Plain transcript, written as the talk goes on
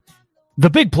The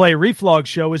Big Play Reflog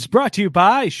Show is brought to you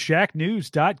by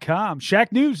ShackNews.com.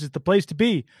 Shack News is the place to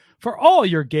be for all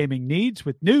your gaming needs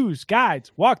with news, guides,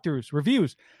 walkthroughs,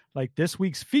 reviews, like this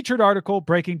week's featured article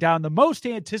breaking down the most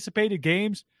anticipated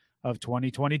games of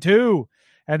 2022.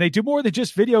 And they do more than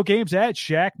just video games at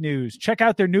Shack News. Check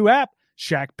out their new app,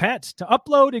 Shack Pets, to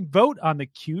upload and vote on the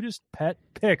cutest pet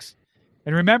picks.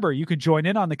 And remember, you can join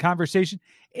in on the conversation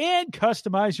and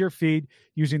customize your feed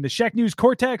using the Shack News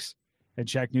Cortex and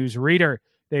Shack News Reader.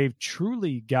 They've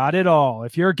truly got it all.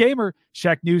 If you're a gamer,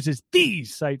 Shack News is the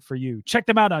site for you. Check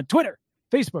them out on Twitter,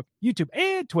 Facebook, YouTube,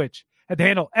 and Twitch at the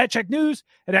handle @ShackNews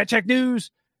and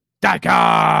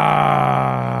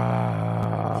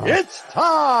 @ShackNews.com. It's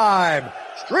time!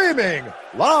 Streaming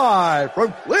live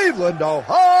from Cleveland,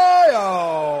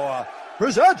 Ohio,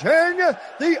 presenting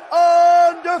the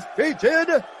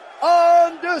undefeated,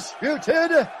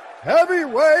 undisputed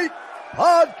heavyweight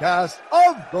podcast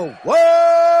of the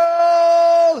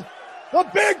world, the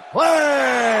Big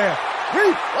Play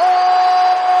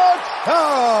Reflog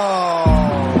Show.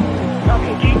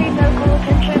 Okay, do you need medical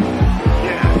attention?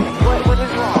 Yeah. What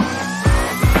is wrong?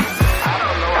 I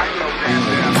don't know. I know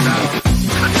damn nothing.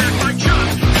 Attack by Chuck.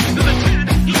 To the 10.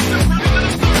 He's still running to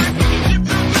the 5. He gives up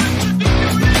that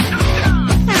 1. It's time!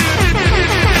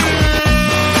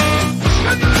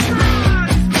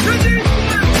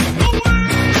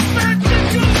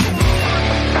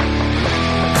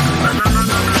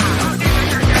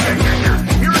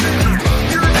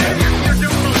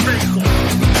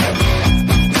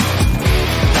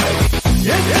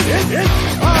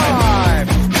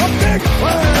 The Big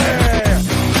Play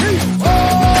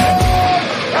Reflog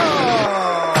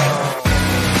Show.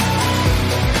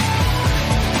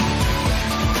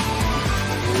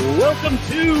 Welcome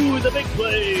to the Big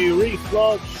Play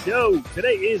Reflog Show.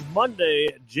 Today is Monday,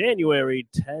 January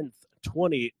 10th,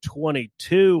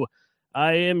 2022.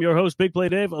 I am your host, Big Play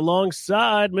Dave,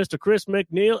 alongside Mr. Chris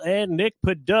McNeil and Nick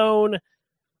Padone.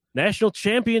 National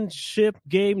Championship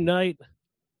game night.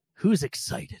 Who's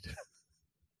excited?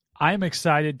 I'm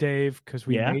excited, Dave, because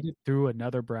we Yeah? made it through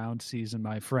another Brown season,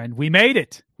 my friend. We made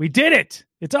it. We did it.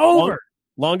 It's over.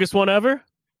 Longest one ever?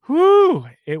 Whoo!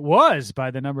 It was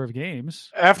by the number of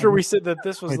games. After we said that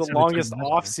this was Wait, the 17 longest minutes.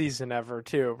 off season ever,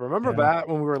 too. Remember Yeah. that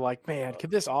when we were like, man,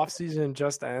 could this off season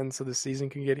just end so the season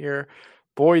can get here?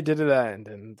 Boy, did it end,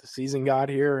 and the season got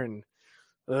here, and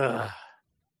what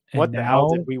And the hell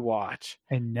now- did we watch?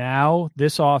 And now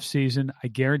this offseason, I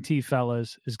guarantee,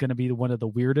 fellas, is going to be one of the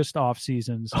weirdest off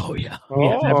seasons we have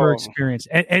ever experienced.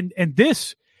 And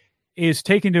this is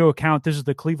taking into account this is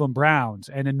the Cleveland Browns,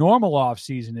 and a normal off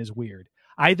season is weird.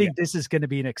 I think this is going to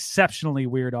be an exceptionally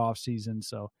weird off season.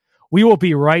 So we will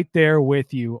be right there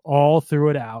with you all through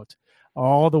it out.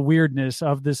 All the weirdness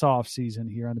of this off season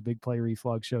here on the Big Play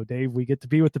Reflog Show. Dave, we get to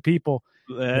be with the people.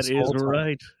 That This is whole time.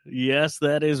 right. Yes,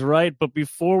 that is right. But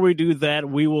before we do that,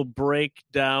 we will break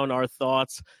down our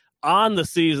thoughts on the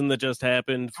season that just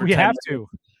happened. We 10 have to.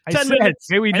 I 10 said,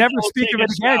 minutes, may we and never then we'll speak take of a it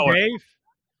again, shower. Dave.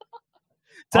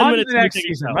 10 On to minutes the to next take a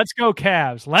season. shower. Let's go,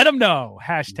 Cavs. Let them know.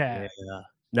 Hashtag. Yeah.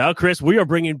 Now, Chris, we are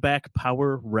bringing back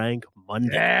Power Rank Monday.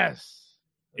 Yes.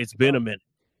 It's been a minute.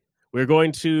 We're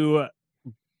going to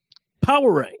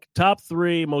power rank top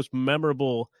 3 most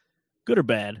memorable, good or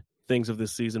bad, things of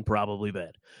this season, probably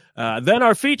bad. Then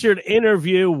our featured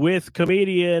interview with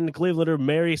comedian Clevelander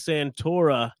Mary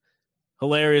Santora.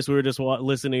 Hilarious. We were just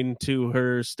listening to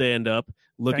her stand up.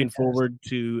 Looking Fantastic. forward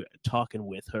to talking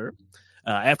with her.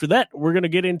 After that, we're going to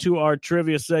get into our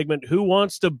trivia segment. Who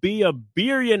wants to be a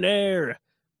billionaire?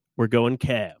 We're going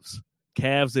Cavs.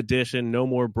 Cavs edition. No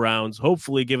more Browns.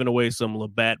 Hopefully giving away some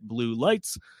Labatt blue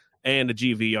lights and a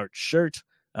GV art shirt.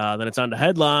 Then it's on to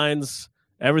headlines.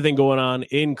 Everything going on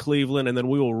in Cleveland. And then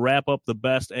we will wrap up the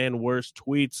best and worst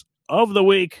tweets of the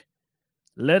week.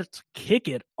 Let's kick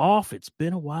it off. It's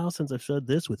been a while since I've said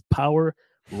this with Power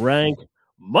Rank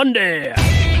Monday.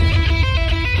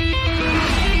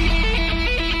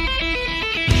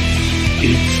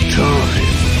 It's time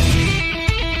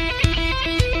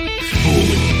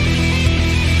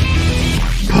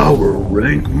for Power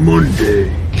Rank Monday.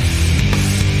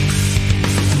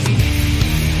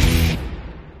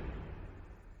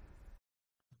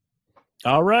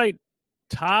 All right.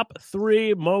 Top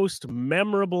 3 most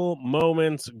memorable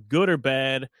moments, good or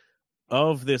bad,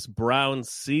 of this Browns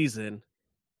season.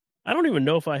 I don't even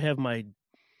know if I have my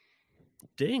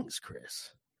dings,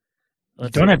 Chris. You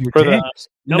don't have your For the dings.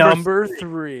 number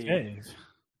 3. Dave.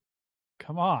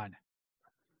 Come on.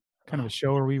 What kind of a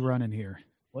show are we running here?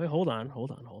 Wait, hold on.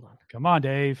 Come on,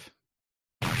 Dave.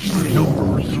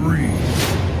 Number 3.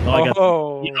 Oh, I got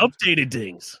Oh, the updated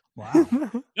dings. Wow.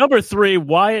 Number 3,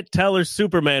 Wyatt Teller's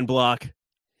Superman block.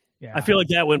 Yeah. I feel like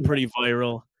that went pretty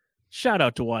viral. Shout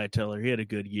out to Wyatt Teller. He had a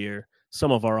good year.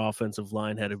 Some of our offensive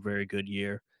line had a very good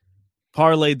year.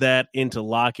 Parlayed that into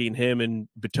locking him and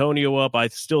Bitonio up. I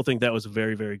still think that was a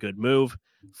very, very good move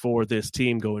for this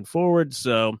team going forward.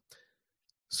 So,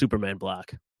 Superman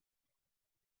block.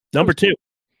 Number 2.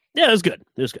 Yeah, it was good.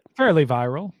 It was good. fairly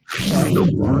viral.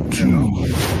 Number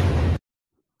 2.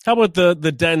 How about the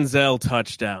Denzel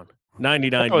touchdown?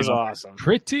 99 That was yards. awesome.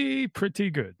 Pretty good. Pretty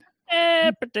good.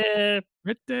 I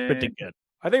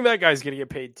think that guy's going to get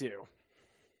paid too.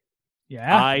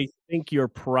 Yeah. I think you're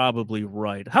probably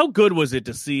right. How good was it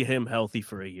to see him healthy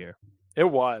for a year? It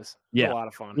was. Yeah. A lot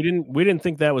of fun. We didn't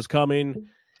think that was coming.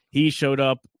 He showed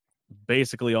up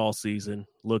basically all season,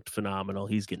 looked phenomenal.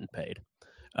 He's getting paid.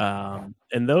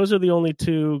 And those are the only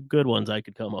 2 good ones I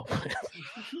could come up with.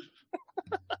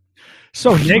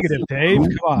 So negative, Dave.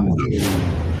 Come on.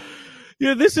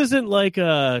 Yeah, this isn't like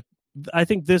I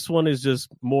think this one is just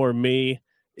more me.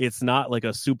 It's not like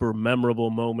a super memorable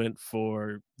moment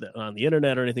on the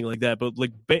internet or anything like that. But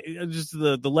like just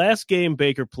the last game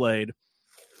Baker played,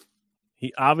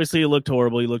 he obviously looked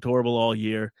horrible. He looked horrible all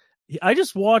year. I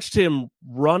just watched him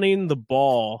running the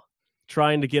ball,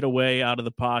 trying to get away out of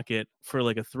the pocket for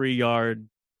like a 3-yard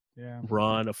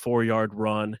run, a 4-yard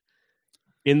run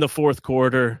in the fourth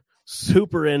quarter.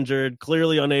 Super injured,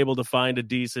 clearly unable to find a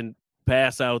decent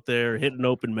pass out there, hit an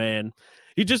open man.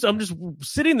 I'm just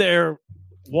sitting there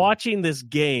watching this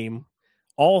game.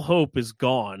 All hope is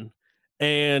gone.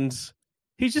 And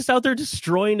he's just out there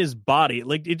destroying his body.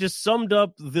 Like, it just summed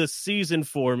up the season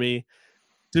for me,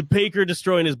 to Baker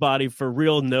destroying his body for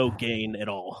real no gain at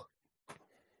all. It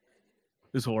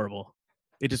was horrible.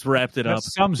 It just wrapped it That up.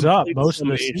 sums up most of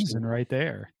the Summation. season right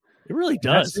there. It really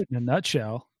That's does. it in a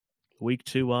nutshell. Week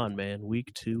 2 on, man.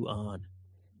 Week 2 on.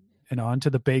 And on to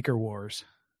the Baker Wars.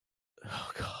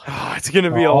 Oh, God. Oh, it's going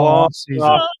to be a All long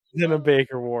season. season of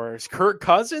Baker Wars. Kirk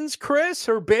Cousins, Chris,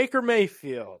 or Baker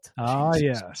Mayfield? Ah,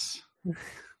 yes.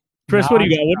 Chris, what do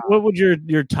you got? What would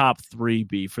your top 3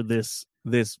 be for this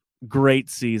great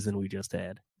season we just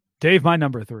had? Dave, my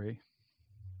number 3.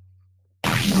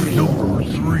 Number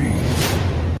 3.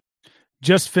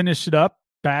 Just finished it up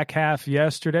back half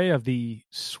yesterday of the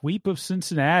sweep of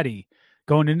Cincinnati.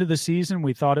 Going into the season,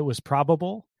 we thought it was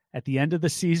probable. At the end of the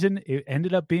season, it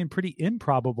ended up being pretty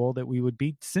improbable that we would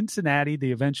beat Cincinnati,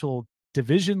 the eventual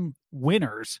division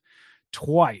winners,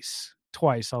 twice.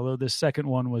 Although the second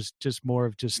one was just more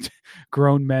of just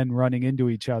grown men running into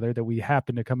each other that we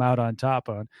happened to come out on top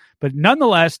on. But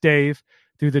nonetheless, Dave,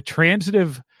 through the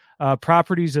transitive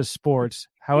properties of sports,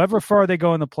 however far they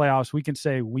go in the playoffs, we can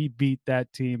say we beat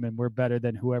that team and we're better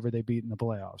than whoever they beat in the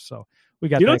playoffs. So we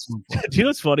got that. Do you know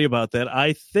what's funny about that?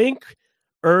 I think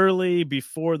early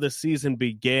before the season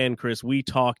began, Chris, we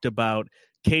talked about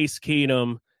Case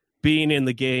Keenum being in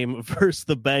the game versus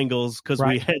the Bengals because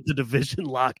we had the division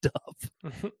locked up.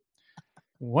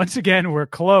 Once again, we're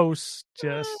close.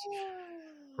 Just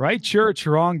right church,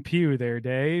 wrong pew there,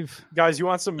 Dave. Guys, you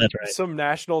want some That's right. some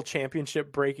national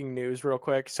championship breaking news real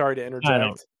quick? Sorry to interject. I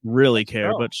don't really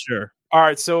care, but sure. All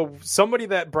right, so somebody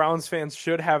that Browns fans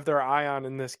should have their eye on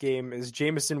in this game is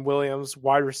Jameson Williams,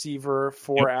 wide receiver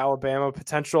for Alabama,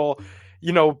 potential,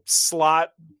 slot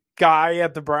guy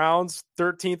at the Browns,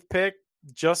 13th pick,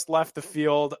 just left the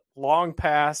field, long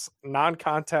pass,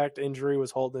 non-contact injury, was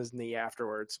holding his knee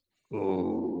afterwards.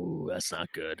 Ooh, that's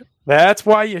not good. That's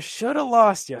why you should have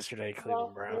lost yesterday,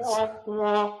 Cleveland Browns.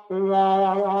 Oh,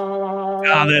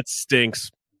 that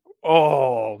stinks.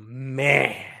 Oh,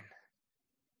 man.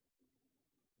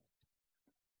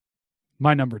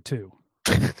 My number 2.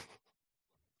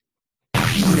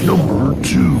 Number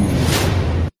 2.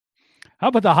 How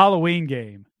about the Halloween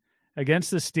game against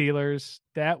the Steelers?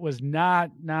 That was not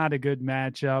a good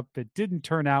matchup. It didn't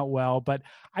turn out well, but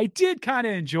I did kind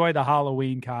of enjoy the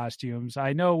Halloween costumes.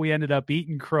 I know we ended up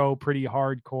eating crow pretty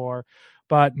hardcore,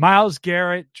 but Myles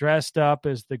Garrett dressed up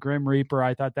as the Grim Reaper.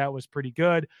 I thought that was pretty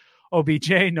good.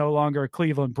 OBJ, no longer a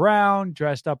Cleveland Brown,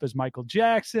 dressed up as Michael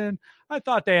Jackson. I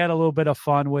thought they had a little bit of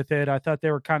fun with it. I thought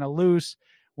they were kind of loose,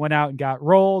 went out and got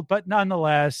rolled, but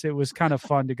nonetheless, it was kind of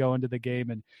fun to go into the game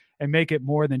and make it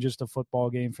more than just a football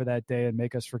game for that day and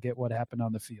make us forget what happened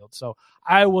on the field. So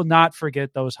I will not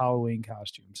forget those Halloween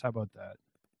costumes. How about that?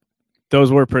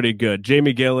 Those were pretty good.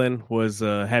 Jamie Gillen was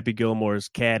Happy Gilmore's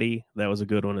caddy. That was a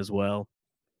good one as well.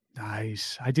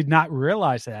 Nice. I did not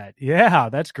realize that. Yeah,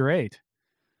 that's great.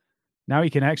 Now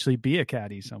he can actually be a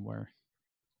caddy somewhere.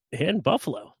 In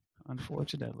Buffalo.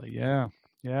 Unfortunately. Yeah.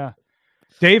 Yeah.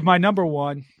 Dave, my number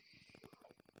 1.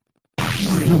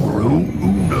 Numero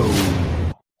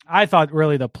uno. I thought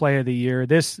really the play of the year,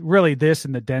 this and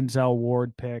the Denzel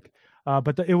Ward pick.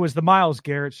 But it was the Myles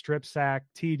Garrett strip sack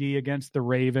TD against the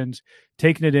Ravens,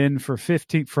 taking it in for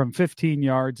 15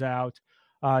 yards out.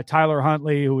 Tyler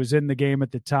Huntley, who was in the game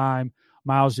at the time,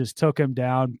 Myles just took him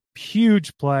down.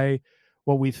 Huge play.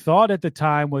 What we thought at the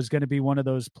time was going to be one of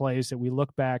those plays that we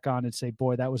look back on and say,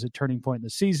 boy, that was a turning point in the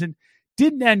season.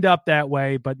 Didn't end up that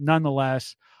way, but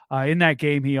nonetheless, in that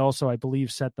game, he also, I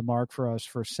believe, set the mark for us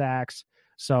for sacks.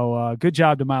 So good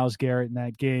job to Myles Garrett in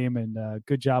that game, and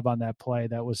good job on that play.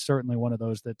 That was certainly one of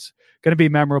those that's going to be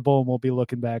memorable, and we'll be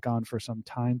looking back on for some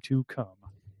time to come.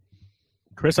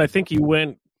 Chris, I think you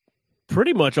went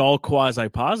pretty much all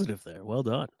quasi-positive there. Well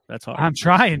done. That's hard. I'm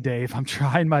trying, Dave. I'm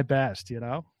trying my best, you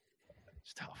know.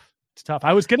 It's tough. It's tough.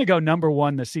 I was going to go number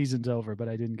one. The season's over, but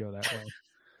I didn't go that way.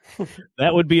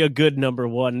 That would be a good number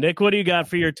one. Nick, what do you got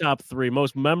for your top three?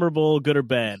 Most memorable, good or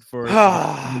bad, for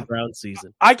the Brown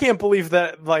season? I can't believe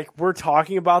that, like, we're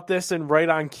talking about this and right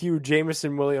on cue,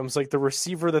 Jameson Williams, like the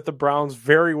receiver that the Browns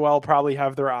very well probably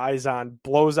have their eyes on,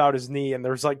 blows out his knee, and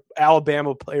there's like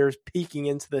Alabama players peeking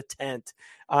into the tent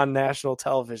on national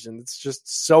television. It's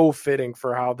just so fitting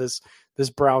for how this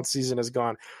Brown season has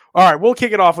gone. All right, we'll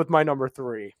kick it off with my number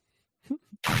three.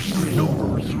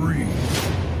 Number 3.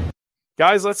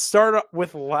 Guys, let's start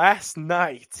with last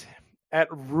night at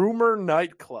Rumor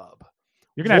Nightclub.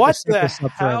 You're gonna have What to set the this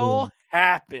up for everyone. hell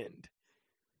happened?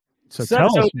 So So,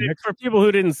 tell us, Nick. for people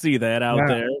who didn't see that out Yeah.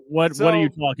 there, what are you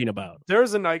talking about?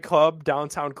 There's a nightclub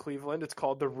downtown Cleveland. It's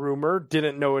called The Rumor.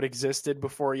 Didn't know it existed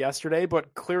before yesterday,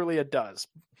 but clearly it does.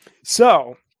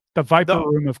 So The Viper The-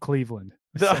 Room of Cleveland.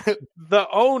 the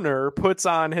owner puts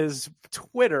on his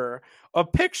Twitter a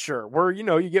picture where, you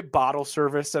know, you get bottle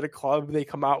service at a club. They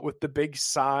come out with the big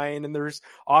sign, and there's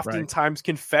oftentimes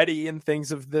confetti and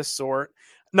things of this sort.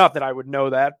 Not that I would know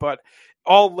that, but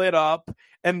all lit up.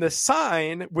 And the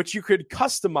sign, which you could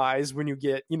customize when you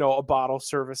get, you know, a bottle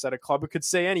service at a club, it could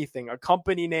say anything, a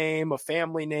company name, a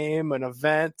family name, an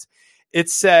event. It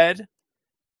said,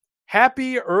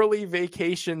 "Happy early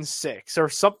vacation 6," or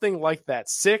something like that.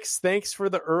 6, thanks for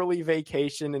the early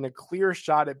vacation, and a clear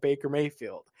shot at Baker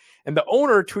Mayfield. And the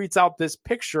owner tweets out this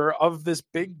picture of this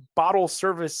big bottle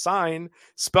service sign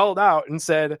spelled out and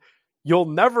said, "You'll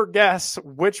never guess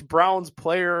which Browns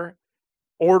player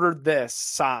ordered this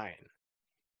sign."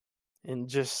 And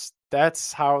just,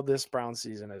 that's how this Brown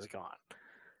season has gone.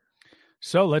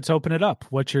 So let's open it up.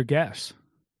 What's your guess?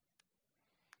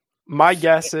 My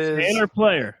guess is Fan or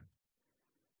player?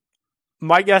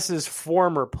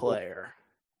 former player.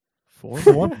 Four?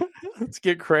 Let's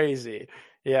get crazy.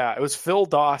 Yeah, it was Phil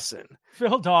Dawson.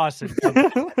 Phil Dawson.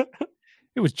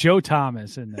 It was Joe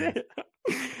Thomas in there.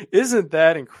 Isn't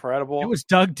that incredible? It was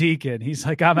Doug Deacon. He's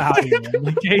like, I'm out here.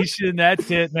 Vacation. That's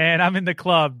it, man. I'm in the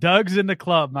club. Doug's in the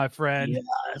club, my friend.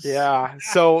 Yeah.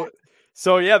 So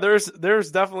yeah, there's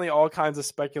definitely all kinds of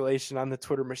speculation on the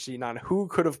Twitter machine on who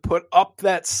could have put up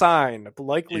that sign.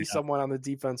 Likely someone on the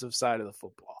defensive side of the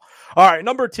football. All right,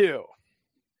 number 2.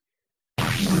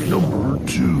 Number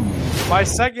 2. My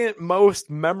second most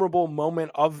memorable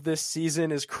moment of this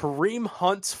season is Kareem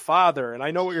Hunt's father. And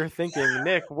I know what you're thinking,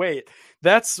 Nick, wait,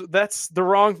 that's the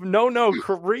wrong. No,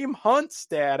 Kareem Hunt's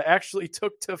dad actually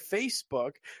took to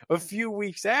Facebook a few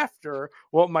weeks after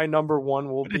what my number 1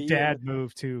 will What a be. dad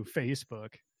move to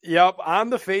Facebook. Yep,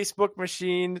 on the Facebook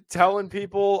machine, telling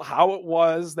people how it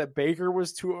was that Baker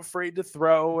was too afraid to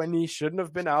throw and he shouldn't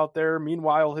have been out there.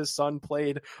 Meanwhile, his son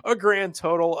played a grand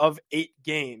total of 8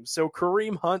 games. So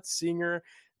Kareem Hunt Sr.,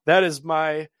 that is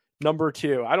my number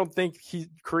 2. I don't think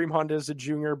Kareem Hunt is a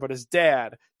junior, but his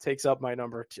dad takes up my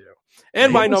number 2.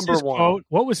 And my number 1. Quote?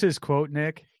 What was his quote,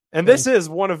 Nick? And this is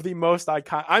one of the most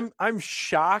iconic. I'm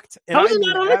shocked and How is it I'm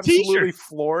not on a absolutely t-shirt?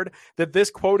 floored that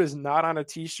this quote is not on a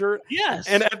t-shirt. Yes.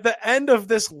 And at the end of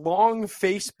this long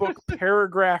Facebook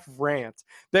paragraph rant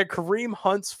that Kareem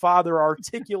Hunt's father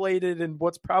articulated in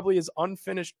what's probably his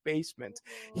unfinished basement,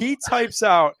 he types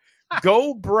out,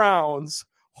 "Go Browns,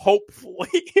 hopefully."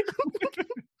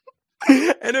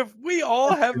 And if we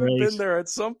all haven't Great. been there at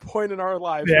some point in our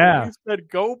lives, Yeah. when we said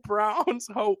 "Go Browns,"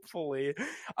 hopefully,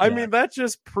 I mean that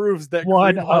just proves that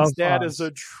One Kareem Hunt's of dad us. is a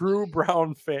true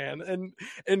Brown fan, and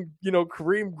you know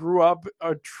Kareem grew up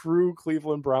a true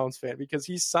Cleveland Browns fan because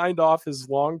he signed off his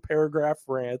long paragraph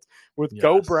rant with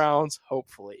 "Go Yes. Browns,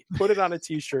 hopefully." Put it on a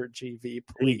T-shirt, GV, He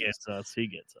please. gets us. He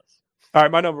gets us. All right,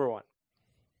 my number 1.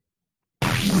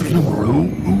 Numero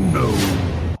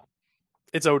uno.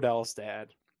 It's Odell's dad.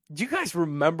 Do you guys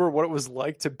remember what it was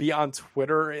like to be on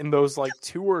Twitter in those like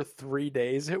 2 or 3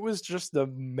 days? It was just a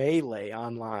melee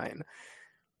online.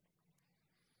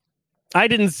 I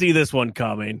didn't see this one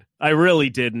coming. I really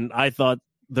didn't. I thought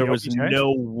there The was OBJ?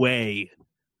 no way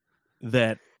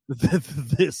that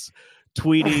this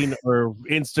tweeting or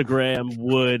Instagram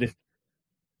would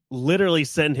literally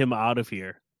send him out of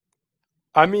here.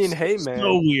 I mean, hey man,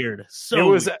 So weird.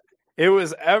 So it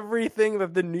was everything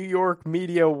that the New York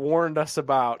media warned us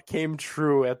about came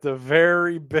true at the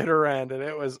very bitter end, and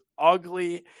it was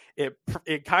ugly.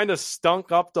 It kind of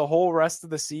stunk up the whole rest of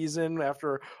the season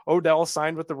after Odell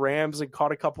signed with the Rams and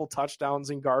caught a couple touchdowns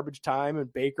in garbage time,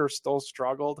 and Baker still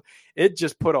struggled. It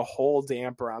just put a whole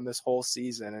damper on this whole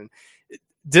season, and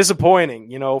disappointing,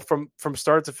 from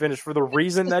start to finish, for the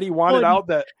reason that he wanted out,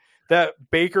 that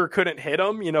Baker couldn't hit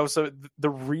him, so the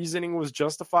reasoning was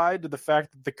justified to the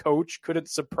fact that the coach couldn't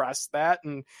suppress that,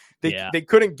 and they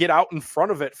couldn't get out in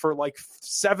front of it for like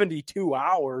 72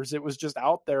 hours. It was just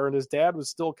out there, and his dad was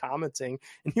still commenting,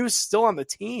 and he was still on the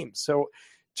team. So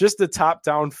just a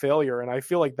top-down failure, and I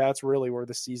feel like that's really where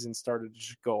the season started to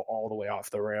just go all the way off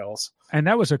the rails. And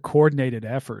that was a coordinated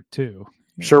effort, too.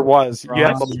 Sure was. You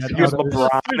had LeBron,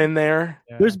 LeBron in there.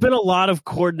 Yeah. there's been a lot of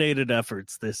coordinated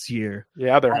efforts this year.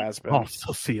 Yeah, there has been. Off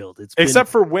the field. Except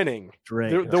for winning.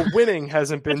 Drake. The winning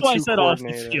hasn't been That's why I too said off the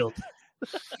coordinated. field.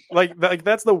 Like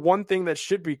that's the one thing that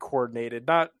should be coordinated,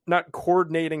 not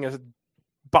coordinating a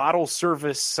bottle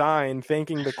service sign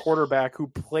thanking the quarterback who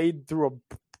played through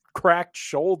a cracked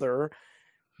shoulder.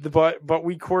 But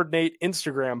we coordinate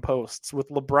Instagram posts with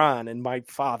LeBron and my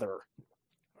father.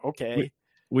 Okay.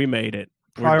 We made it.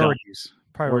 Priorities.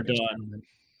 We're done.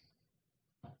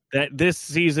 That this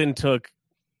season took,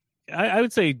 I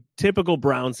would say, typical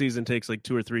Brown season takes like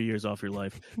 2 or 3 years off your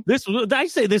life. I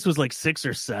say this was like 6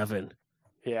 or 7.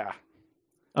 Yeah.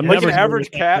 I'm Like an never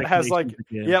average doing cat has like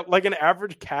expectations again. like an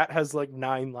average cat has like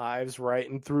 9 lives, right?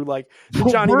 And through like the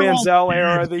But Johnny we're all Manziel dead.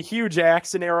 era, the Hugh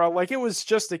Jackson era, like it was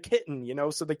just a kitten,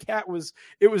 so the cat was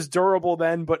durable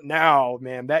then, but now,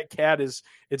 man, that cat it's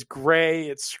gray,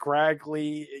 it's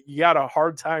scraggly, you got a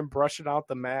hard time brushing out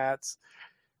the mats.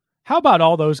 How about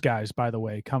all those guys, by the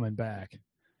way, coming back?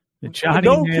 The Johnny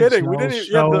No Manziel kidding. We didn't- yeah,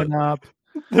 showing up.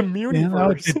 The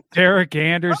Muniverse. Derek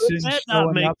Anderson that not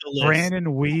showing make up. the list?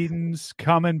 Brandon Whedon's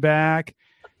coming back.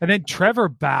 And then Trevor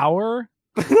Bauer.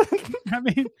 I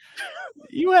mean,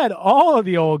 you had all of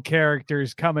the old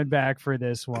characters coming back for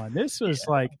this one. This was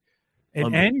like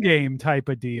an endgame type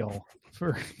of deal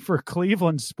for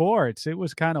Cleveland sports. It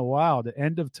was kind of wild. The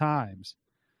end of times.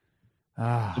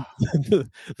 The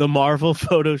Marvel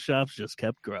photoshops just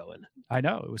kept growing. I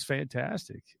know. It was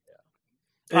fantastic.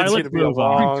 It's All right, going let's to be a move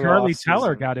on. long Charlie off-season.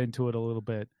 Teller got into it a little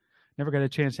bit. Never got a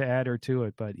chance to add her to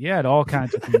it, but yeah, all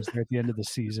kinds of things there at the end of the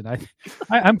season.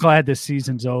 I'm glad this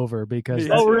season's over because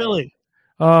Yeah. Oh, really?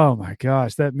 oh my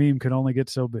gosh, that meme could only get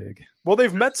so big. Well,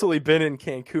 they've mentally been in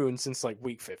Cancun since like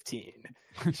week 15.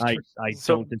 I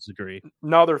So- don't disagree.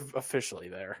 Now they're officially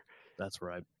there. That's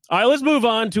right. All right, let's move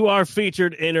on to our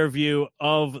featured interview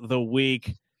of the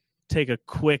week. Take a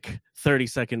quick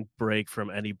 30-second break from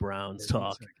any Browns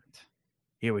talk.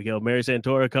 Here we go. Mary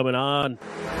Santora coming on.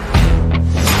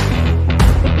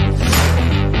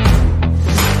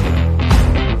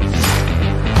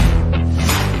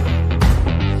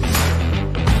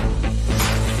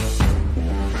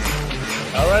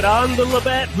 All right, on the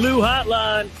Labatt Blue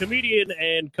Hotline, comedian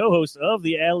and co-host of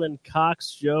the Alan Cox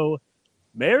Show,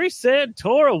 Mary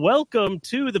Santora. Welcome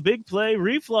to the Big Play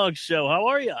Reflog Show. How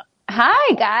are you?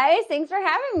 Hi, guys. Thanks for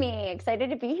having me. Excited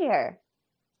to be here.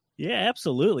 Yeah,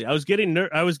 absolutely. I was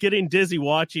getting dizzy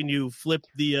watching you flip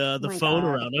the my phone God.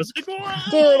 around. I was like, "Wow."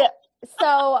 Dude,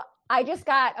 so I just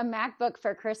got a MacBook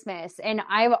for Christmas, and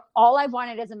all I've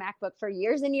wanted is a MacBook for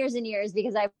years and years and years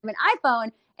because I have an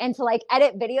iPhone, and to like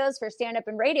edit videos for stand-up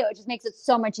and radio, it just makes it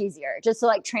so much easier just to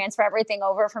like transfer everything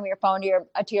over from your phone to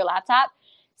your laptop.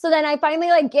 So then I finally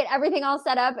like get everything all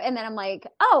set up, and then I'm like,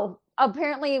 oh,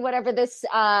 apparently whatever this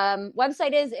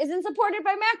website isn't supported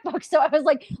by MacBook. So I was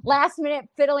like last minute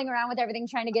fiddling around with everything,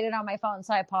 trying to get it on my phone.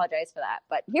 So I apologize for that.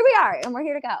 But here we are, and we're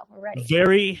here to go. We're ready.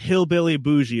 Very hillbilly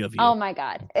bougie of you. Oh my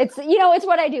God. It's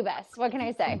what I do best. What can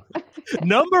I say?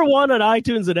 Number 1 on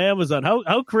iTunes and Amazon.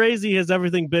 How crazy has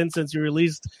everything been since you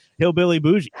released Hillbilly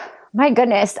Bougie? My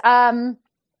goodness.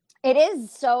 It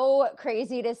is so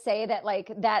crazy to say that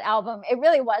like that album, it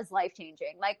really was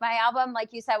life-changing. Like my album, like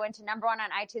you said, went to number 1 on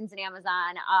iTunes and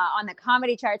Amazon on the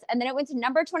comedy charts. And then it went to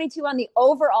number 22 on the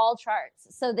overall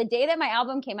charts. So the day that my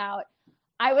album came out,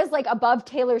 I was like above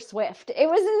Taylor Swift. It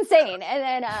was insane.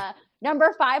 And then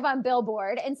number 5 on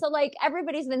Billboard. And so like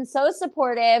everybody's been so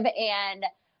supportive, and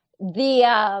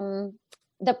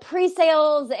the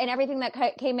pre-sales and everything that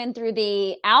came in through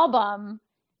the album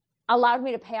allowed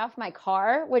me to pay off my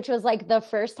car, which was like the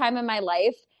first time in my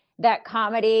life that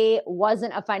comedy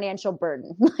wasn't a financial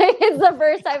burden. It's the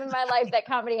first time in my life that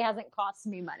comedy hasn't cost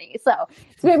me money. So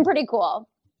it's been pretty cool.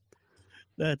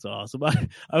 That's awesome.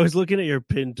 I was looking at your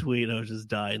pinned tweet. I was just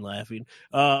dying laughing.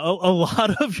 A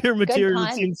lot of your material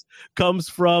pun. seems comes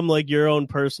from like your own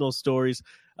personal stories.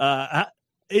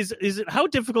 Is it how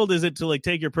difficult is it to like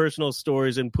take your personal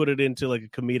stories and put it into like a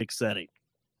comedic setting?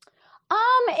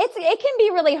 It can be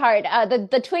really hard.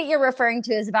 The tweet you're referring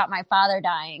to is about my father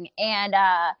dying, and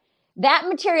that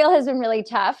material has been really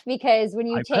tough because when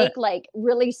you I take bet. like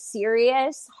really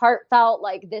serious, heartfelt,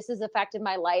 like this has affected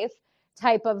my life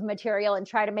type of material and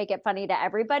try to make it funny to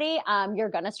everybody, you're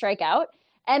gonna strike out.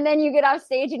 And then you get off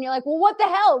stage and you're like, well, what the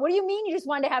hell? What do you mean you just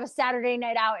wanted to have a Saturday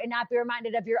night out and not be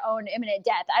reminded of your own imminent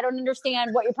death? I don't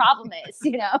understand what your problem is,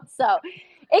 you know? So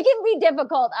it can be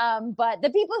difficult, but the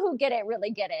people who get it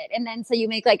really get it. And then so you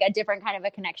make like a different kind of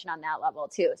a connection on that level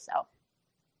too. So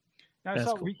I That's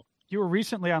saw cool. you were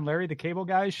recently on Larry the Cable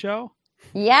Guy's show.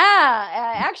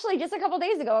 yeah, actually just a couple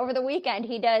days ago over the weekend,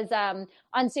 he does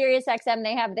on Sirius XM,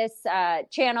 they have this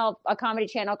channel, a comedy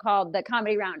channel called the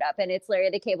Comedy Roundup, and it's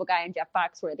Larry the Cable Guy and Jeff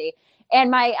Foxworthy.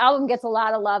 And my album gets a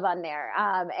lot of love on there.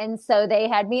 And so they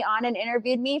had me on and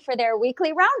interviewed me for their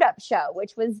weekly roundup show,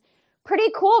 which was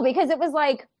pretty cool because it was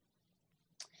like,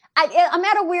 I'm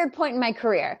at a weird point in my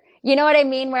career. You know what I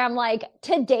mean? Where I'm like,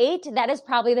 to date, that is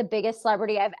probably the biggest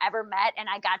celebrity I've ever met. And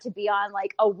I got to be on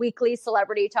like a weekly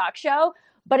celebrity talk show,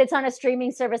 but it's on a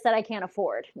streaming service that I can't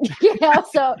afford. You know,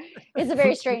 so it's a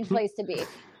very strange place to be.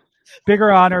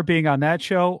 Bigger honor being on that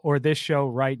show or this show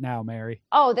right now, Mary?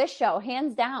 Oh, this show,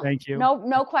 hands down. Thank you.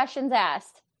 No questions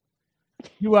asked.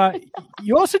 You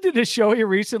also did a show here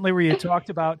recently where you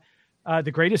talked about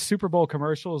the greatest Super Bowl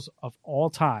commercials of all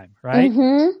time, right?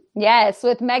 Mm-hmm. Yes,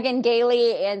 with Megan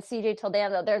Gailey and CJ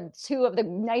Toledano. They're two of the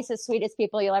nicest, sweetest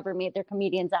people you'll ever meet. They're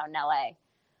comedians out in LA.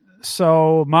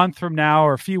 So a month from now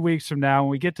or a few weeks from now, when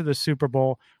we get to the Super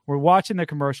Bowl, we're watching the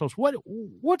commercials. What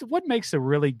makes a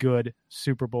really good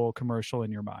Super Bowl commercial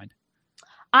in your mind?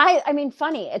 I mean,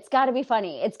 funny. It's got to be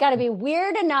funny. It's got to be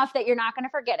weird enough that you're not going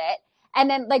to forget it. And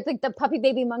then like the puppy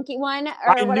baby monkey one.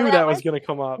 Or I knew that was going to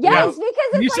come up. Yes, because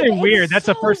When you it's say like, weird, it's that's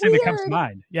the so first thing that comes to weird.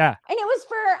 mind. Yeah. And it was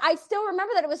I still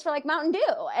remember that it was for like Mountain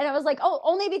Dew. And I was like, oh,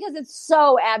 only because it's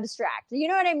so abstract. You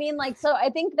know what I mean? Like, so I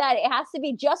think that it has to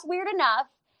be just weird enough.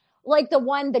 Like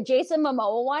the Jason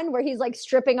Momoa one where he's like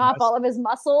stripping off all of his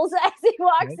muscles as he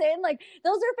walks in. Like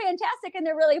those are fantastic and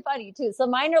they're really funny too. So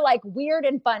mine are like weird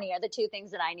and funny are the two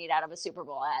things that I need out of a Super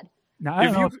Bowl ad. Now, I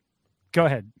don't know. Go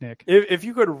ahead, Nick. If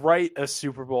you could write a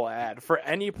Super Bowl ad for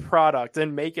any product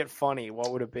and make it funny,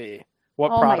 what would it be?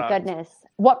 What product? My goodness.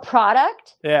 What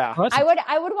product? Yeah. I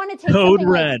would want to take Code something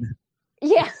Red.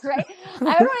 Yeah, right.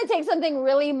 I would want to take something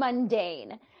really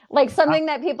mundane, like something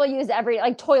that people use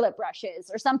like toilet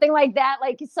brushes or something like that.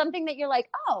 Like something that you're like,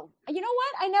 oh, you know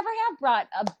what? I never have brought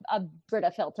a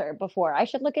Brita filter before. I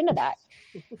should look into that.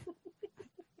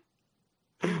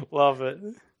 Love it.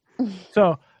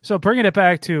 So bringing it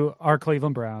back to our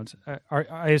Cleveland Browns,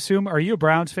 I assume, are you a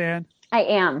Browns fan? I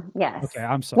am. Yes. Okay,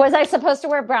 I'm sorry. Was I supposed to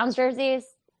wear Browns jerseys?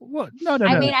 What? No.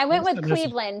 I mean, I went with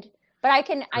Cleveland, but I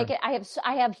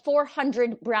have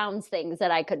 400 Browns things that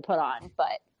I could put on,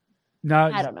 but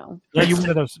No, I don't know. Are you one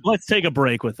of those? Let's take a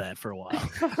break with that for a while.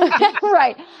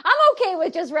 Right. I'm okay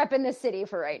with just repping the city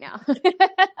for right now.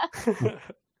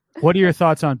 What are your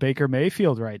thoughts on Baker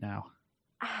Mayfield right now?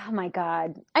 Oh my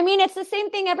God. I mean, it's the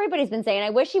same thing everybody's been saying. I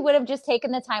wish he would have just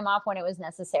taken the time off when it was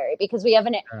necessary because we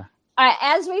haven't,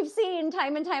 as we've seen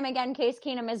time and time again, Case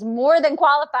Keenum is more than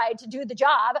qualified to do the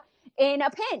job in a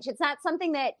pinch. It's not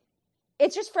something that,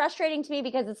 it's just frustrating to me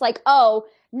because it's like, oh,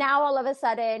 now all of a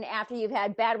sudden, after you've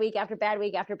had bad week after bad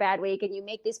week after bad week and you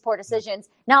make these poor decisions,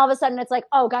 now all of a sudden it's like,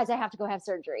 oh, guys, I have to go have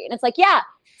surgery. And it's like, yeah,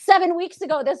 7 weeks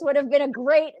ago, this would have been a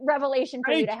great revelation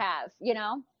for you to have, you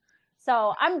know?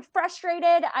 So I'm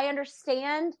frustrated. I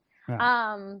understand.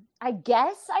 I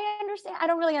guess I understand. I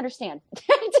don't really understand,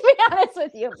 to be honest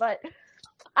with you, but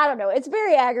I don't know. It's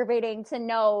very aggravating to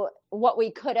know what we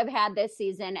could have had this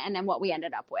season and then what we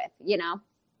ended up with, you know?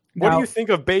 What do you think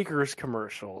of Baker's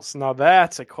commercials? Now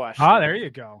that's a question. There you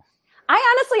go.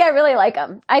 I really like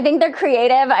them. I think they're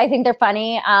creative. I think they're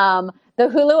funny. The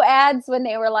Hulu ads when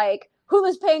they were like,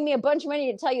 Hulu's paying me a bunch of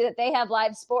money to tell you that they have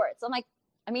live sports. I'm like,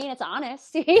 I mean, it's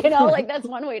honest, you know, like that's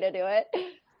one way to do it.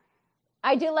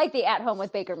 I do like the at home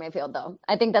with Baker Mayfield, though.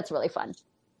 I think that's really fun.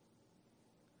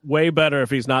 Way better if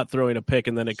he's not throwing a pick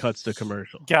and then it cuts to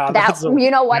commercial. God,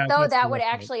 you know what, yeah, though? that's That would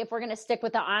right. actually, if we're going to stick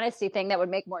with the honesty thing, that would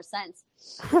make more sense.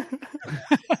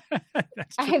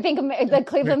 I think the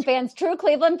Cleveland fans, true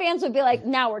Cleveland fans would be like,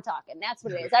 now we're talking. That's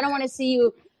what it is. I don't want to see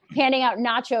you handing out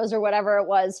nachos or whatever it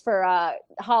was for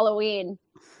Halloween.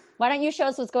 Why don't you show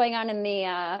us what's going on in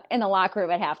the locker room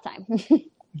at halftime?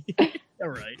 All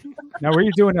right. Now we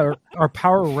were doing our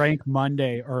Power Rank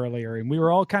Monday earlier, and we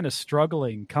were all kind of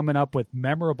struggling coming up with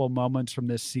memorable moments from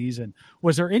this season.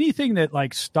 Was there anything that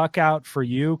like stuck out for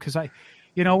you? Because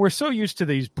we're so used to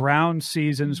these Brown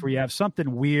seasons where you have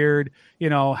something weird,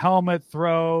 helmet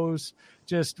throws,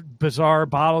 just bizarre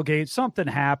bottle gate, something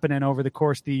happening over the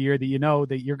course of the year that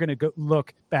that you're going to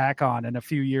look back on in a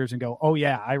few years and go, oh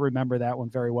yeah, I remember that one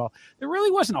very well. There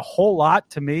really wasn't a whole lot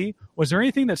to me. Was there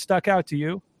anything that stuck out to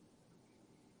you?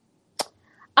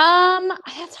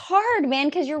 That's hard, man,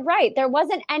 because you're right. There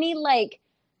wasn't any like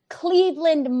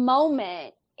Cleveland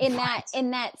moment in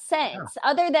that sense,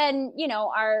 other than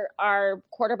our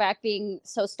quarterback being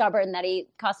so stubborn that he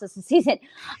cost us the season.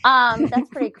 That's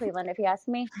pretty Cleveland, if you ask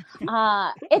me.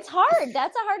 It's hard.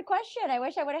 That's a hard question. I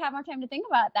wish I would have had more time to think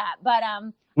about that. But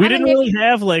we didn't really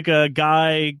have like a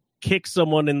guy kick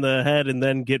someone in the head and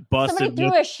then get busted. Somebody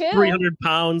threw a shoe. 300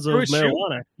 pounds of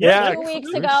marijuana. Yeah, 2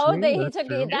 weeks ago,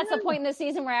 that's the point in the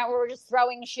season where we're just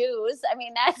throwing shoes. I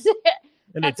mean, that's it.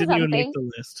 And it didn't even make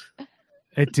the list.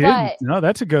 It did. No,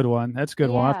 that's a good one. That's a good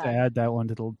one. I'll have to add that one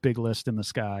to the big list in the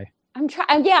sky. I'm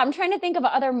trying to think of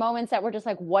other moments that were just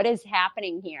like, what is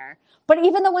happening here? But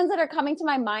even the ones that are coming to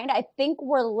my mind, I think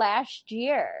were last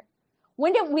year.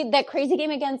 When did that crazy game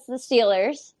against the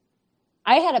Steelers?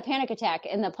 I had a panic attack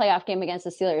in the playoff game against the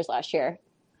Steelers last year.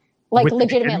 Like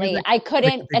legitimately, I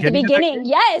couldn't at the beginning.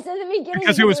 Yes, at the beginning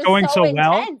because it was going so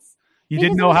well. Intense. You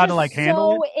didn't know how to like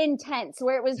handle it. So intense,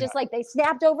 where it was just like they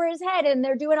snapped over his head and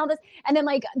they're doing all this, and then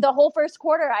like the whole first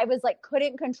quarter, I was like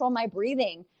couldn't control my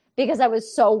breathing because I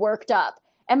was so worked up.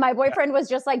 And my boyfriend was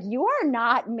just like, "You are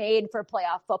not made for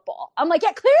playoff football." I'm like,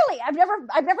 "Yeah, clearly, I've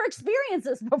never experienced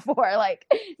this before. Like,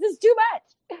 this is too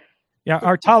much." Yeah,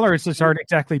 our tolerances aren't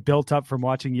exactly built up from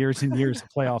watching years and years of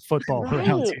playoff football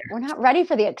around here. We're not ready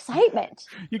for the excitement.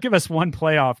 You give us one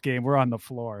playoff game, we're on the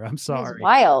floor. I'm sorry. It's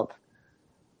wild.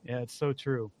 Yeah, it's so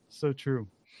true. So true.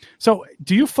 So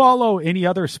do you follow any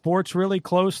other sports really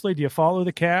closely? Do you follow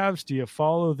the Cavs? Do you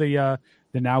follow the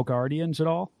now Guardians at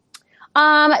all?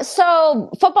 So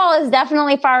football is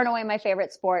definitely far and away my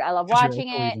favorite sport. I love watching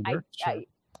it.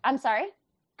 I'm sorry?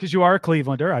 Because you are a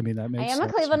Clevelander. I mean, that makes sense. I am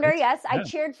a Clevelander, right? yes. Yeah. I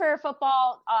cheered for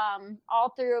football all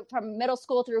through from middle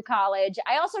school through college.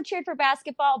 I also cheered for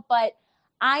basketball, but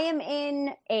I am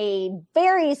in a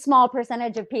very small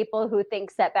percentage of people who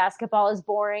thinks that basketball is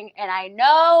boring. And I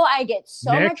know I get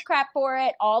so much crap for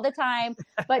it all the time.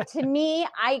 But to me,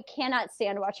 I cannot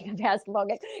stand watching a basketball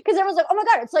game because everyone's like, oh my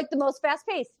God, it's like the most fast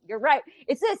paced. You're right.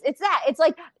 It's this, it's that. It's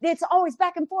like, it's always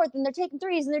back and forth and they're taking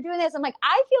threes and they're doing this. I'm like,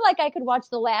 I feel like I could watch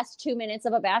the last 2 minutes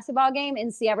of a basketball game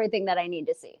and see everything that I need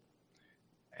to see.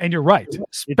 And you're right,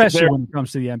 especially when it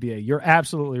comes to the NBA. You're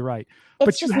absolutely right.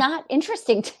 It's just not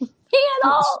interesting to me at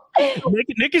all.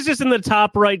 Nick is just in the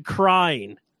top right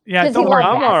crying. Yeah, don't worry.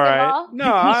 I'm all right.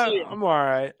 No, I'm all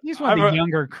right. He's one of the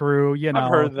younger crew, I've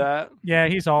heard that. Yeah,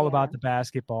 he's all about the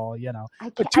basketball,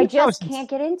 I just can't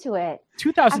get into it.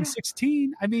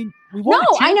 2016, I mean, we won.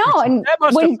 No, I know. And that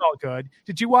must have felt good.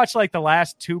 Did you watch like the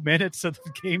last 2 minutes of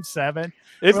Game 7?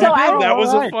 If you did, that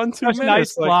was a fun 2 minutes.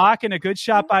 Nice block and a good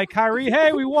shot by Kyrie.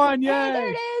 Hey, we won. Yay. Hey, there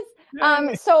it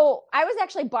is. So I was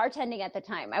actually bartending at the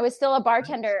time. I was still a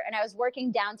bartender and I was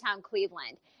working downtown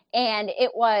Cleveland and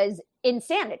it was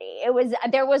insanity.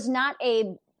 There was not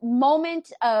a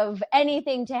moment of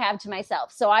anything to have to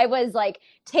myself. So I was like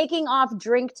taking off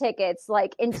drink tickets,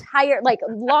 like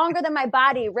longer than my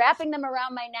body, wrapping them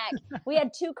around my neck. We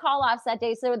had 2 call-offs that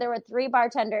day. So there were 3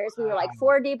 bartenders. We were like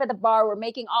 4 deep at the bar. We're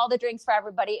making all the drinks for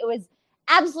everybody. It was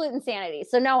absolute insanity.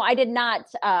 So no, I did not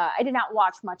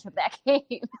watch much of that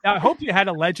game. Now, I hope you had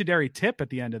a legendary tip at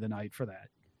the end of the night for that.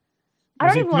 I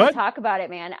don't even want to talk about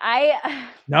it, man.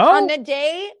 On the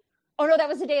day, oh no, that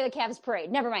was the day of the Cavs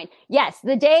parade. Never mind. Yes,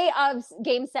 the day of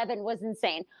Game 7 was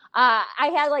insane.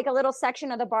 I had like a little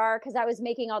section of the bar because I was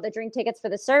making all the drink tickets for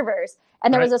the servers.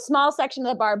 And there was a small section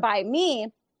of the bar by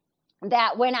me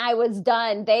that when I was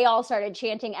done, they all started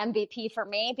chanting MVP for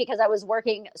me because I was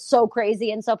working so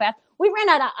crazy and so fast. We ran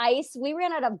out of ice. We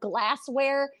ran out of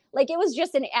glassware. Like it was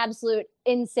just an absolute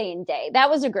insane day. That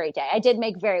was a great day. I did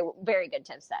make very, very good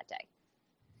tips that day.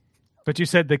 But you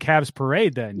said the Cavs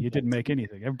parade then. You didn't make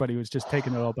anything. Everybody was just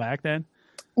taking it all back then?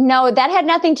 No, that had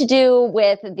nothing to do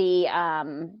with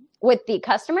the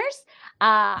customers.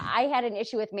 I had an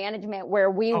issue with management where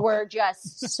we were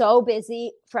just so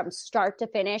busy from start to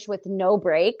finish with no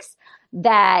breaks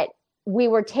that we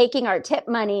were taking our tip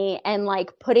money and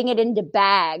like putting it into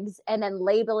bags and then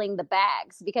labeling the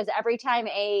bags because every time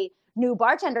a new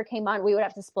bartender came on, we would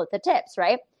have to split the tips,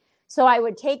 right? So I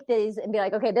would take these and be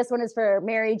like, okay, this one is for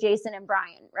Mary, Jason, and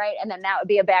Brian, right? And then that would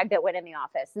be a bag that went in the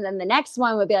office. And then the next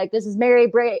one would be like, this is Mary,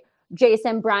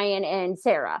 Jason, Brian, and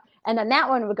Sarah. And then that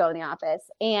one would go in the office.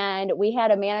 And we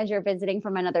had a manager visiting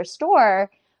from another store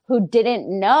who didn't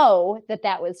know that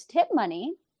that was tip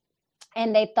money.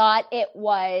 And they thought it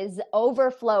was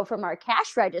overflow from our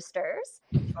cash registers.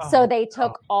 So they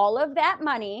took all of that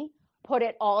money, put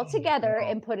it all together,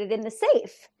 and put it in the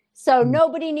safe. So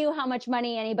nobody knew how much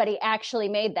money anybody actually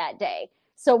made that day.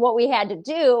 So what we had to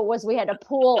do was we had to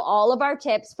pool all of our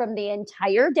tips from the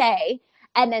entire day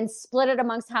and then split it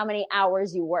amongst how many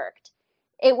hours you worked.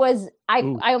 It was, I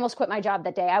almost quit my job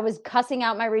that day. I was cussing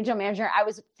out my regional manager. I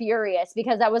was furious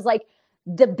because I was like,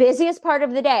 the busiest part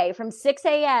of the day from 6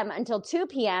 a.m. until 2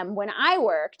 p.m. when I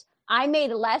worked, I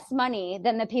made less money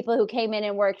than the people who came in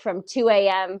and worked from 2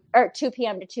 a.m. or 2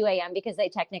 p.m. to 2 a.m. because they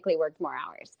technically worked more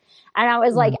hours. And I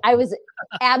was like, I was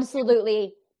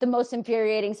absolutely the most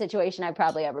infuriating situation I've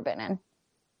probably ever been in.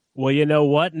 Well, you know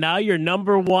what? Now you're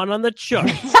number one on the chart.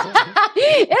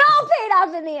 It all paid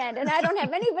off in the end. And I don't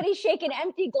have anybody shaking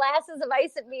empty glasses of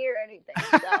ice at me or anything.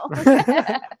 So.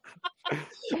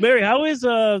 Mary, how is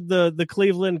the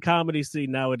Cleveland comedy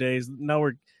scene nowadays? Now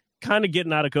we're kind of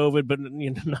getting out of COVID, but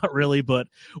not really. But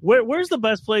where's the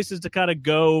best places to kind of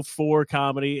go for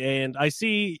comedy? And I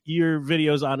see your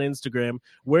videos on Instagram.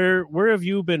 Where have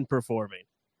you been performing?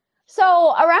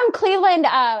 So around Cleveland,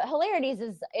 Hilarities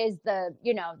is the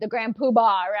the grand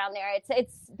poobah around there.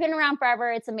 It's been around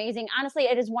forever. It's amazing. Honestly,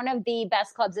 it is one of the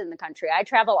best clubs in the country. I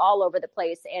travel all over the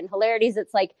place, and Hilarities,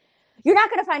 it's like you're not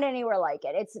going to find anywhere like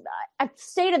it. It's a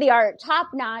state of the art, top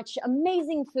notch,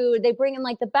 amazing food. They bring in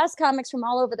like the best comics from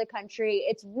all over the country.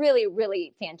 It's really,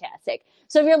 really fantastic.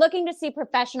 So if you're looking to see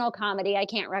professional comedy, I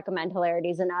can't recommend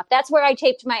Hilarities enough. That's where I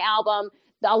taped my album.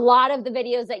 A lot of the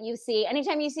videos that you see,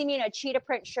 anytime you see me in a cheetah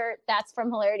print shirt, that's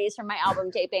from Hilarities from my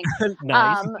album taping.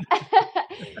 Nice.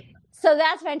 So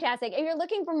that's fantastic. If you're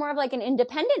looking for more of like an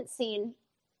independent scene,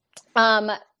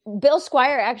 Bill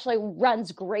Squire actually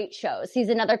runs great shows. He's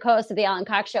another co-host of the Alan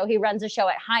Cox Show. He runs a show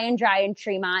at High and Dry in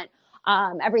Tremont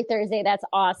every Thursday. That's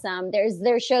awesome. There's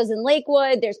shows in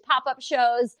Lakewood. There's pop-up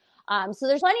shows. So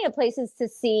there's plenty of places to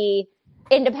see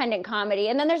independent comedy.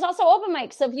 And then there's also open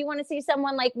mics. So if you want to see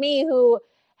someone like me who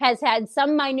has had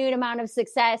some minute amount of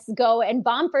success go and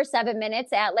bomb for 7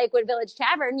 minutes at Lakewood Village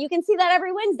Tavern, you can see that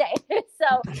every Wednesday.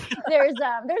 So there's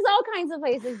all kinds of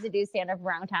places to do stand-up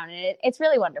around town, and it's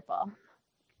really wonderful.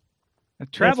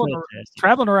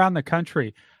 Traveling around the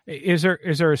country, is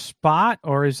there a spot,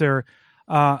 or is there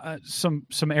some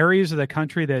areas of the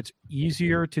country that's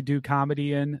easier to do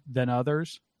comedy in than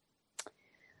others?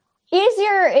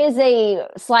 Easier is a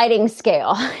sliding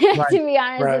scale, Right. to be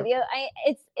honest Right. with you.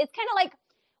 It's kind of like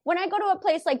when I go to a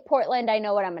place like Portland, I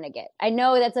know what I'm going to get. I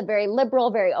know that's a very liberal,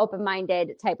 very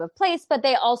open-minded type of place, but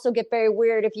they also get very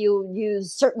weird if you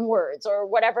use certain words or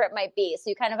whatever it might be. So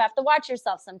you kind of have to watch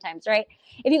yourself sometimes, right?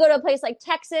 If you go to a place like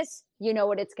Texas, you know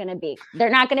what it's going to be.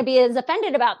 They're not going to be as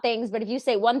offended about things, but if you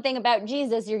say one thing about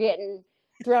Jesus, you're getting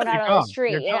thrown out on the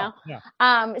street, you know? Yeah.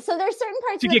 So there's certain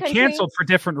parts To of the get country. canceled for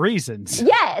different reasons.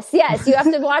 Yes. You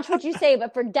have to watch what you say,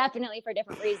 but definitely for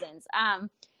different reasons.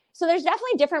 So there's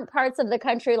definitely different parts of the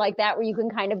country like that where you can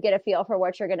kind of get a feel for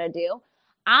what you're going to do.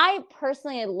 I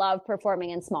personally love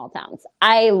performing in small towns.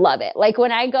 I love it. Like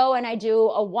when I go and I do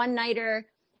a one-nighter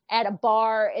at a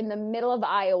bar in the middle of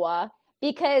Iowa,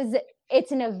 because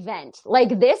it's an event.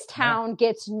 Like this town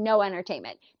gets no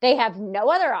entertainment. They have no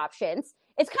other options.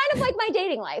 It's kind of like my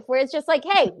dating life where it's just like,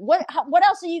 hey, what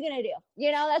else are you going to do?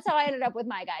 You know, that's how I ended up with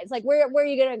my guys. Like, where are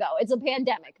you going to go? It's a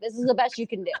pandemic. This is the best you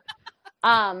can do.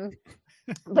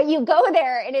 But you go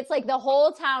there and it's like the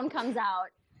whole town comes out,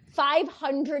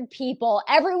 500 people,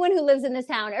 everyone who lives in this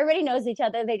town, everybody knows each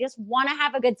other. They just want to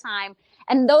have a good time.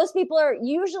 And those people are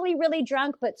usually really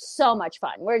drunk, but so much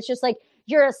fun, where it's just like,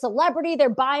 you're a celebrity. They're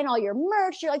buying all your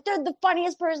merch. You're like, they're the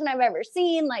funniest person I've ever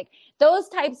seen. Like those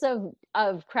types of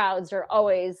crowds are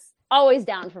always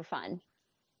down for fun.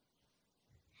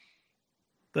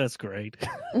 That's great.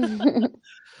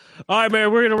 All right, Mary,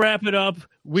 we're going to wrap it up.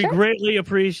 We greatly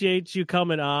appreciate you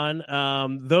coming on.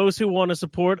 Those who want to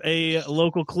support a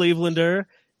local Clevelander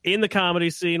in the comedy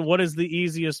scene, what is the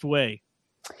easiest way?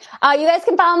 You guys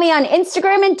can follow me on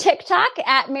Instagram and TikTok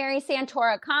at Mary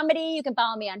Santora Comedy. You can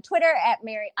follow me on Twitter at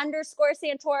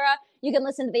Mary_Santora. You can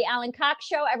listen to the Alan Cox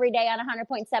Show every day on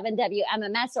 100.7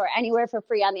 WMMS or anywhere for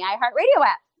free on the iHeartRadio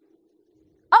app.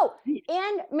 Oh,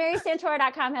 and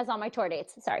MarySantora.com has all my tour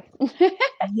dates. Sorry.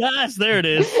 Yes, there it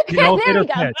is. The elevator There we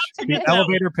go. pitch. The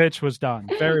elevator pitch was done.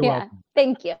 Very well.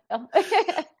 Thank you.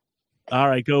 All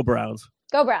right, go Browns.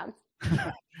 Go Browns.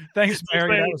 Thanks,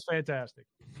 Mary. That was fantastic.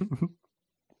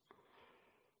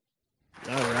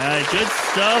 All right, good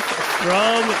stuff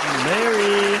from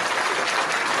Mary.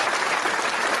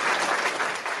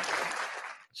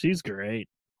 She's great.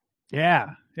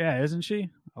 Yeah, isn't she?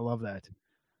 I love that.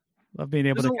 Love being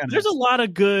able to. There's a lot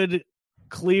of good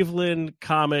Cleveland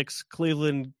comics,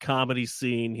 Cleveland comedy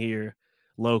scene here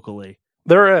locally.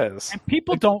 There is. And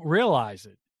people don't realize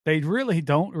it. They really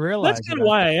don't realize. That's kind of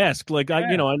why I asked. Like, I've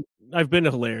been to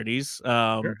Hilarities,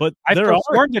 but I there are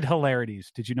performed at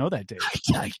Hilarities. Did you know that, Dave?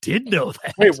 I did know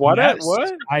that. Wait, what? Yes,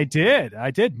 What? I did.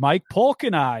 Mike Polk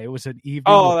and I. It was an evening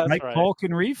Oh, with that's Mike right. Polk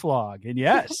and Reflog. And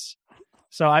yes.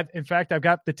 So I've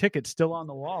got the ticket still on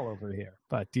the wall over here.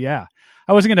 But yeah,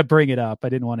 I wasn't going to bring it up. I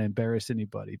didn't want to embarrass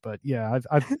anybody. But yeah,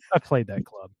 I've played that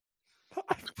club.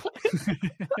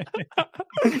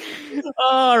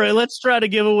 All right, let's try to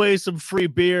give away some free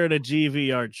beer and a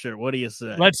GV art shirt. What do you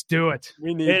say? Let's do it.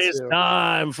 We need It is to.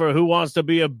 time for Who Wants to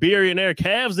Be a Billionaire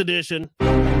Cavs edition.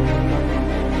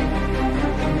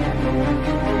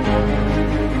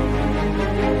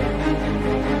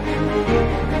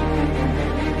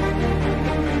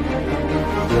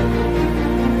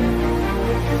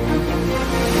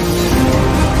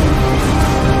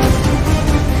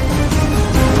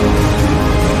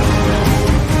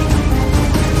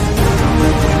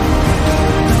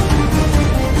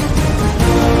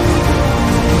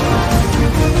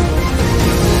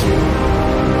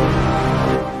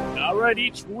 All right,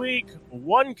 each week,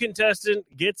 one contestant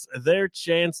gets their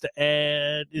chance to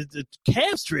add the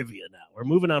Cavs trivia now. We're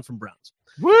moving on from Browns.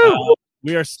 Woo!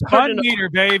 We are Fun starting. meter,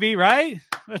 baby, right?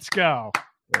 Let's go.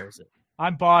 Where is it?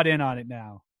 I'm bought in on it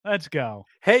now. Let's go.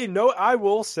 Hey, no, I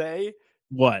will say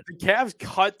What? the Cavs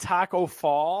cut Taco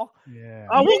Fall. Yeah.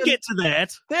 Oh, we'll get to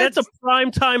that. That's a That's-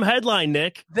 prime time headline,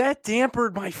 Nick. That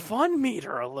dampened my fun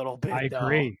meter a little bit. I though.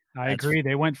 agree. I That's- agree.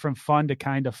 They went from fun to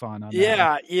kind of fun on that.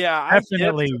 Yeah. I get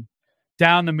Definitely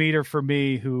down the meter for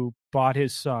me, who bought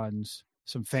his sons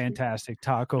some fantastic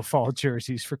Taco Fall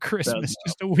jerseys for Christmas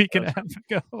just a week and a half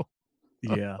ago.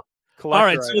 Yeah. collector All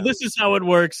right, so items. this is how it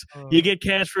works. You get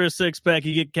cash for a 6-pack,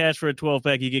 you get cash for a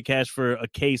 12-pack, you get cash for a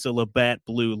case of Labatt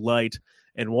Blue Light.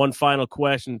 And one final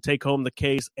question, take home the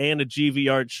case and a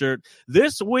GV Art shirt.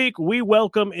 This week, we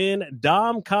welcome in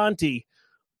Dom Conti.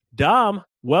 Dom,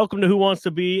 welcome to Who Wants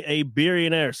to Be a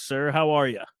Billionaire, sir. How are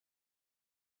you?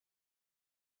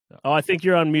 Oh, I think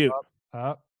you're on mute.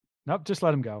 Nope, just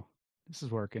let him go. This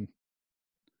is working.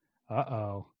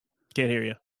 Uh-oh. Can't hear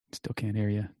you. Still can't hear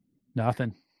you.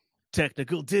 Nothing.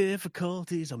 Technical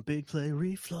difficulties on Big Play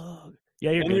Reflog.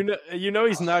 Yeah, you're And good. you know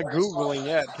he's not Googling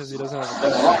yet because he doesn't have a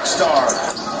And rock star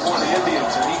for the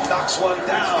Indians, and he knocks one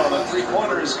down. A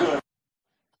three-pointer is good.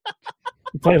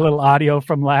 Play a little audio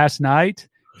from last night.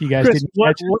 If you guys Chris, didn't what,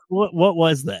 catch it. what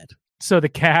was that? So the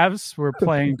Cavs were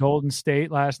playing Golden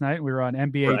State last night. We were on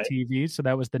NBA Right. TV, so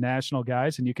that was the national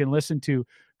guys, and you can listen to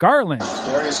Garland.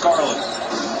 Darius Garland,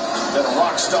 then a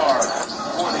rock star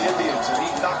for the Indians, and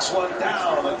he knocks one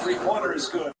down. A three-pointer is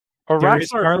good. rock Darius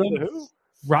star Garland? for who?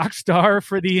 Rock star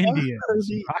for the Indians.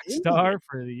 the Rock star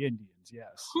for the Indians,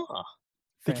 yes. Huh.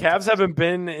 The Cavs haven't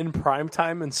been in prime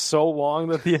time in so long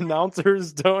that the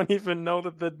announcers don't even know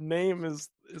that the name is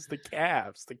the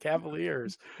Cavs, the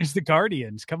Cavaliers. It's the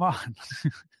Guardians. Come on.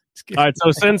 Let's get- All right,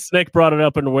 so since Nick brought it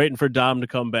up and we're waiting for Dom to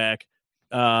come back,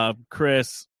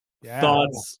 Chris, Yeah.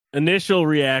 thoughts, initial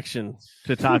reaction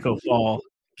to Taco Fall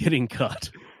getting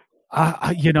cut.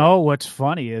 You know, what's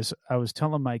funny is I was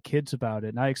telling my kids about it,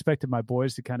 and I expected my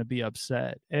boys to kind of be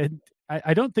upset. And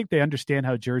I don't think they understand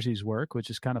how jerseys work, which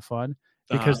is kind of fun,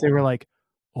 because they were like,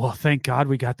 well, thank God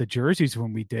we got the jerseys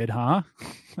when we did, huh?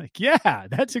 Like, yeah,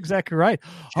 that's exactly right.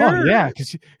 Oh, Sure. yeah,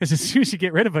 because as soon as you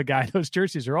get rid of a guy, those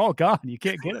jerseys are all gone. You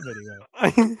can't get them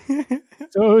anyway.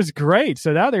 So it was great.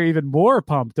 So now they're even more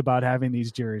pumped about having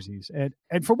these jerseys.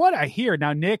 And from what I hear,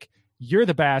 now, Nick, you're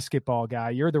the basketball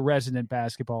guy. You're the resident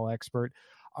basketball expert.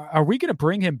 Are we going to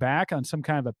bring him back on some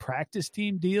kind of a practice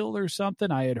team deal or something?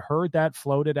 I had heard that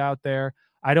floated out there.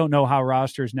 I don't know how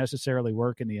rosters necessarily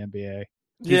work in the NBA.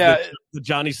 He's Yeah, the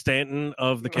Johnny Stanton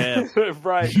of the Cavs.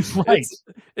 right. Right.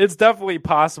 It's definitely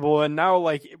possible. And now,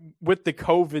 like with the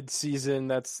COVID season,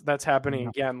 that's happening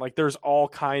again. Like there's all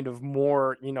kind of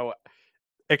more,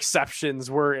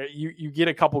 exceptions where you get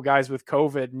a couple guys with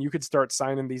COVID and you could start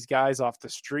signing these guys off the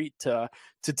street to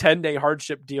 10-day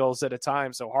hardship deals at a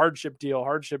time. So hardship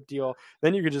deal.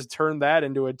 Then you could just turn that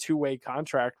into a 2-way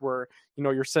contract where,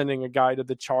 you're sending a guy to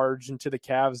the Charge and to the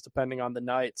Cavs, depending on the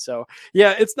night. So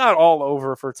yeah, it's not all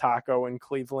over for Taco in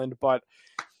Cleveland, but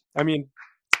I mean,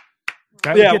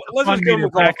 Got to yeah, get the let's fun just give him meter a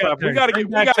golf back clap. up there. We gotta Bring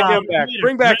get him back.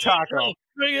 Bring back Taco.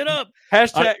 Bring it up.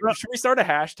 Hashtag. Should we start a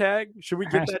hashtag? Should we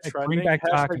get that Hashtag trending? bring back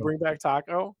Hashtag Taco. bring back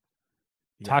Taco.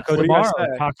 Taco What do you guys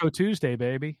tomorrow. say? Taco Tuesday,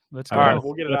 baby. Let's go. All right,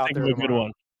 we'll get it Let's out think there of a good tomorrow.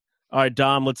 one. All right,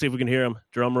 Dom, let's see if we can hear him.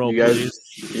 Drum roll, You guys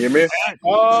please. hear me?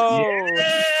 Oh,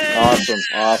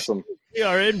 Awesome. We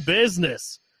are in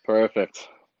business. Perfect.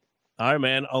 All right,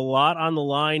 man. A lot on the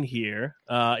line here.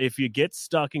 If you get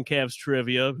stuck in Cavs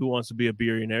trivia, who wants to be a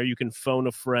billionaire, you can phone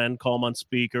a friend, call them on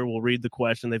speaker. We'll read the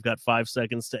question. They've got 5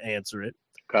 seconds to answer it.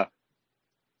 Okay.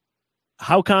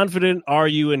 How confident are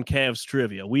you in Cavs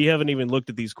trivia? We haven't even looked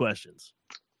at these questions.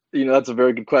 That's a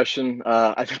very good question.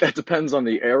 I think that depends on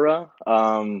the era.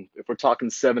 If we're talking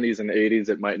 70s and 80s,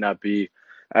 it might not be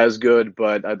as good,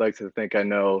 but I'd like to think I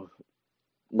know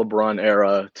LeBron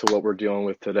era to what we're dealing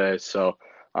with today. So,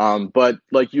 but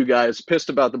like you guys, pissed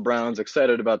about the Browns,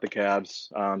 excited about the Cavs.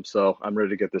 So I'm ready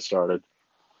to get this started.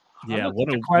 Yeah, looked what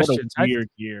at a, the what a questions. weird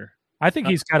year. I think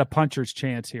he's got a puncher's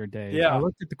chance here, Dave. Yeah. I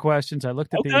looked at the questions. I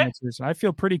looked at the Okay. answers. And I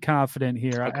feel pretty confident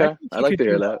here. Okay. think I you like could to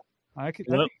hear do- that. I think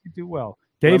Yep. you could do well.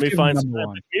 Dave, Let me give him find some number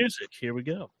one. epic music. Here we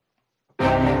go.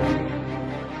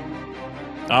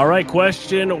 All right,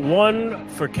 question 1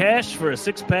 for cash for a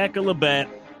 6-pack of Labatt.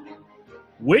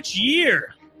 Which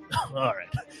year, all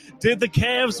right, did the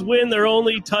Cavs win their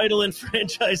only title in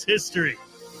franchise history?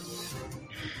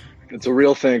 It's a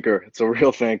real thinker.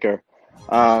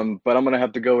 But I'm going to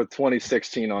have to go with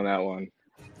 2016 on that one.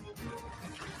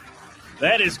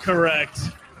 That is correct.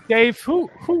 Dave, who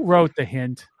wrote the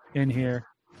hint in here?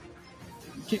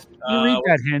 Can you read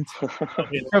that hint?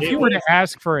 So if you were to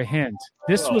ask for a hint,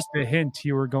 this was the hint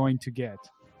you were going to get.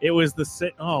 It was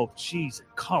the oh, jeez,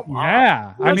 come on.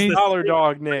 Yeah, I mean, dollar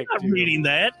dog Nick. I'm not reading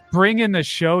that. bringing the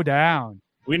show down.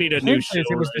 We need a The new hint show. is,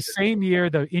 it was the writer. same year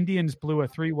the Indians blew a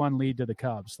 3-1 lead to the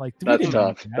Cubs. Like, we That's didn't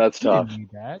tough. need that. That's We didn't tough. need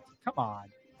that.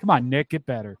 Come on, Nick, get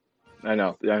better. I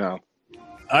know. All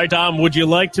right, Dom, would you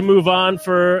like to move on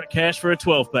for cash for a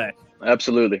 12-pack?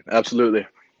 Absolutely.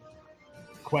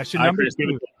 Question All right, number Chris, give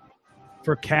it 2.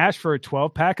 For cash for a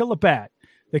 12-pack of Labatt,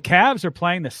 the Cavs are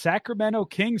playing the Sacramento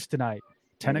Kings tonight,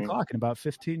 10 o'clock in about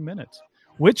 15 minutes.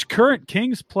 Which current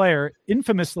Kings player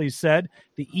infamously said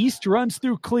the East runs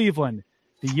through Cleveland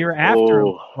the year after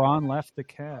LeBron left the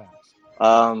Cavs?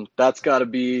 That's got to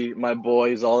be my boy.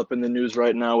 He's all up in the news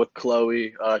right now with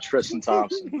Chloe, Tristan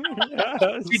Thompson.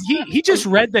 He just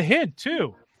read the hint,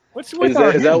 too. What's with Is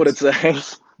our that what it hints?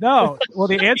 says? No. Well,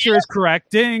 the answer is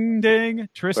correct. Ding, ding.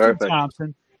 Tristan Perfect.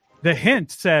 Thompson. The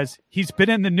hint says he's been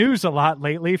in the news a lot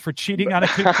lately for cheating on a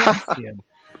contestant.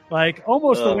 Like,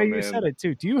 almost the Oh, way you man. said it,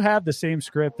 too. Do you have the same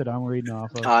script that I'm reading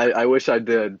off of? I wish I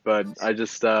did, but I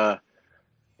just thought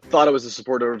I was a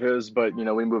supporter of his, but,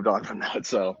 we moved on from that,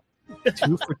 so.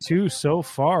 2 for 2 so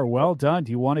far. Well done.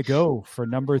 Do you want to go for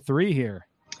number 3 here?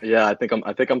 Yeah, I think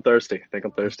I'm thirsty.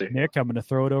 Nick, I'm going to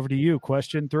throw it over to you.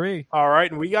 Question 3. All right,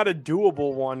 and we got a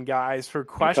doable one, guys, for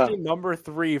question number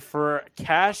 3 for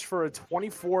cash for a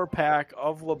 24-pack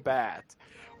of Labatt.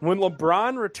 When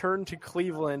LeBron returned to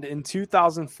Cleveland in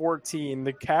 2014,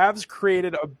 the Cavs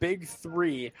created a big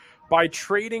 3 by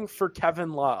trading for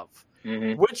Kevin Love.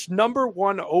 Mm-hmm. Which number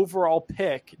 1 overall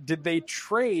pick did they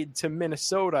trade to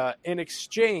Minnesota in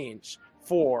exchange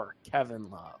for Kevin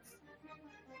Love?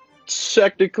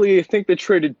 Technically, I think they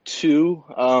traded 2.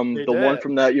 They The one did.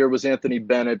 from that year was Anthony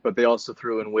Bennett, but they also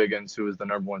threw in Wiggins, who was the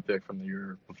number 1 pick from the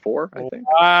year before, I think.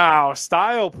 Wow,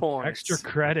 style points. Extra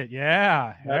credit.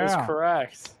 Yeah. That is yeah.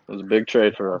 correct. It was a big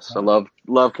trade for us. I love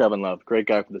Kevin Love. Great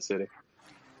guy for the city.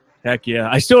 Heck yeah.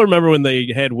 I still remember when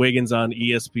they had Wiggins on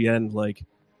ESPN, like,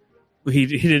 he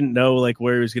didn't know like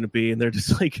where he was going to be, and they're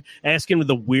just like asking him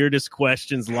the weirdest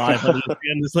questions live on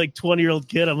ESPN. This like 20-year-old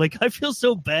kid. I'm like, I feel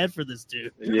so bad for this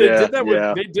dude. Dude, Yeah,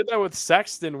 they did that with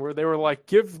Sexton, where they were like,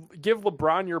 give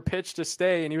LeBron your pitch to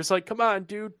stay, and he was like, come on,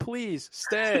 dude, please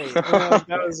stay. And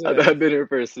that was it. I've been here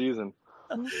for a season.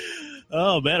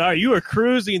 Oh man, all right, you are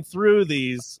cruising through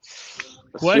these.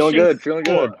 Feeling good.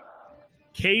 4.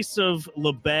 Case of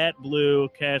Labatt Blue,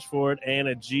 cash for it, and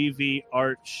a GV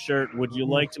Art shirt. Would you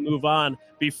like to move on?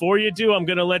 Before you do, I'm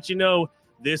going to let you know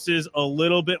this is a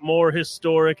little bit more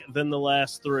historic than the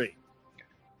last 3.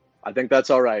 I think that's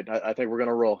all right. I think we're going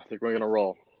to roll.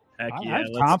 Heck I yeah, have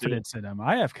let's confidence in him.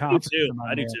 I have confidence too. in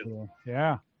my I do man too. here.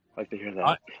 Yeah. I'd like to hear that. All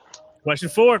right. Question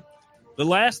 4. The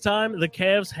last time the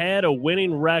Cavs had a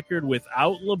winning record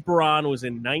without LeBron was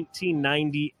in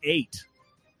 1998.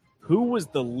 Who was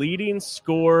the leading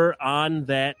scorer on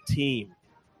that team?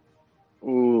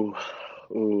 Ooh,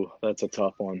 that's a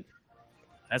tough one.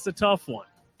 That's a tough one.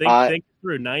 Think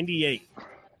through. 98.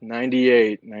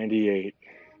 98.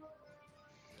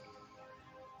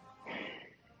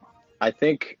 I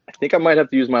think I might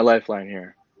have to use my lifeline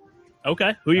here.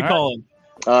 Okay. Who you All right.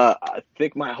 calling? I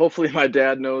think hopefully my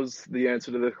dad knows the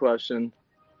answer to this question.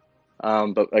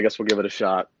 But I guess we'll give it a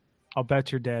shot. I'll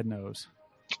bet your dad knows.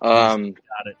 Got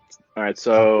it. All right,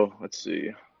 so let's see.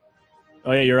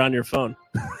 Oh yeah, you're on your phone.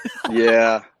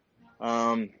 Yeah.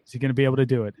 Is he going to be able to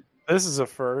do it? This is a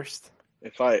first.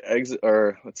 If I exit,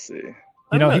 or let's see.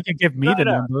 You know, he could give me try the it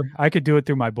out. number. I could do it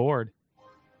through my board.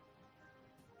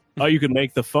 Oh, you could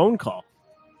make the phone call.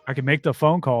 I could make the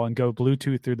phone call and go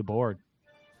Bluetooth through the board.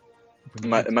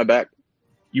 Am I back?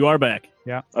 You are back.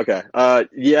 Okay.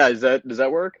 Yeah. Does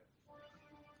that work?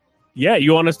 Yeah,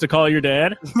 you want us to call your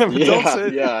dad?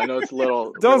 Yeah. I know it's a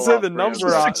little. Don't little say off the brand, number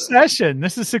but on- Succession.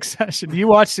 This is Succession. You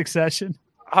watch Succession?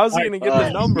 How's he going to get the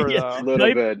number yeah. though? A little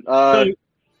Type- bit. So,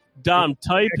 Dom,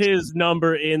 type his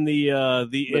number in the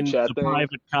chat thing?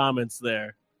 private comments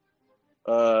there.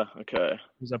 Okay.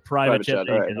 There's a private chat.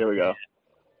 All right, here we go.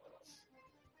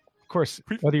 Of course,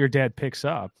 whether your dad picks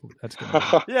up, that's going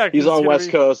to Yeah, 'cause He's it's on gonna West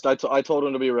be- Coast. I told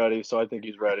him to be ready, so I think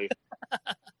he's ready.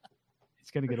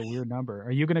 he's going to get a weird number.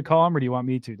 Are you going to call him, or do you want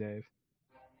me to, Dave?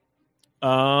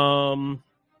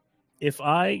 If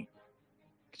I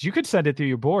 'Cause you could send it through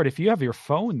your board if you have your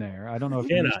phone there. I don't know if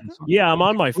can, you yeah, I'm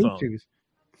on my phone. Bluetooth.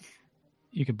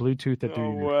 You could Bluetooth it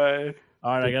through. No your... way.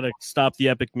 All right, I gotta stop the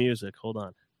epic music. Hold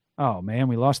on. Oh man,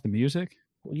 we lost the music.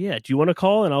 Well, yeah, do you want to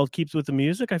call and I'll keep with the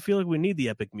music? I feel like we need the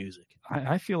epic music.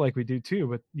 I feel like we do too,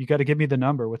 but you got to give me the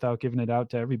number without giving it out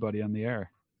to everybody on the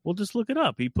air. We'll just look it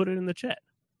up. He put it in the chat.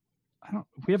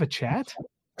 We have a chat.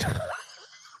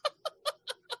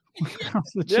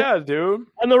 How's the chat? Yeah, dude.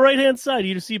 On the right hand side,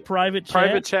 you see private chat.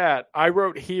 Private chat. I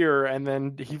wrote here, and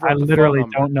then he wrote I the phone literally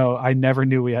number. don't know. I never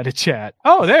knew we had a chat.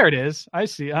 Oh, there it is. I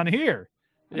see on here.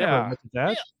 I never Yeah. looked at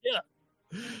that. Yeah.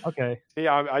 Okay.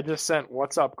 Yeah, I just sent,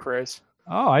 "What's up, Chris?"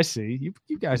 Oh, I see.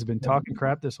 You guys have been talking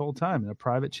crap this whole time in a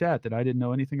private chat that I didn't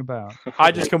know anything about.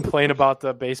 I just complain about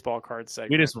the baseball card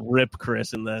segment. We just rip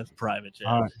Chris in the private chat.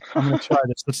 All right. I'm going to try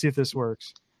this. Let's see if this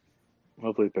works.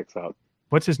 Hopefully, he picks up.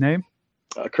 What's his name?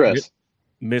 Chris.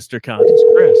 Mr. Conti. It's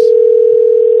Chris.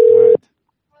 All right.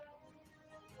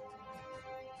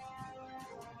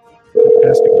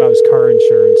 Asking about his car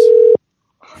insurance.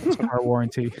 His car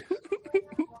warranty.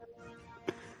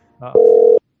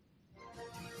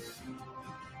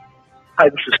 Hi,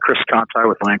 this is Chris Conti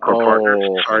with Landcorp Partners.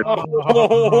 Sorry.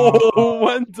 Oh,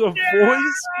 went to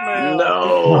voicemail.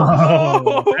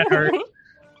 No. That hurt.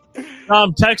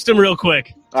 Text him real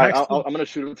quick. All right, Text him. I'm gonna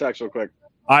shoot him a text real quick.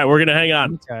 All right, we're gonna hang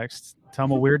on. Text. Tell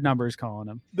him a weird number is calling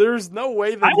him. There's no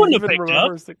way that I he wouldn't have even picked up.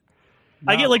 remembers the.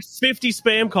 I get like 50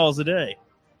 spam calls a day.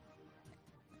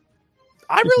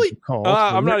 I really. Calls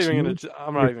I'm to not let even you- gonna.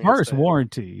 I'm not Your even. Gonna car's say it.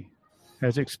 warranty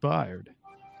has expired.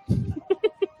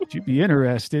 Would you be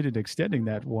interested in extending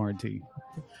that warranty?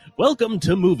 Welcome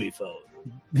to Movie Phone.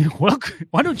 Well,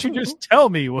 why don't you just tell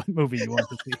me what movie you want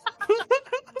to see?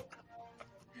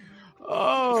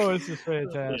 Oh, this is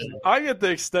fantastic. I get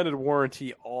the extended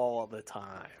warranty all the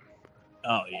time.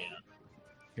 Oh yeah.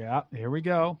 Yeah, here we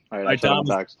go. All right, Right, I sent him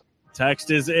Dom. a text.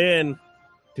 Text is in.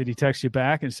 Did he text you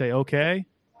back and say okay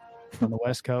from the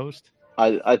West Coast?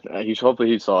 Hopefully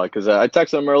he saw it because I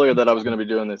texted him earlier that I was going to be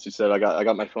doing this. He said I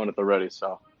got my phone at the ready.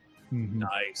 So Mhm.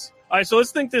 Nice. All right, so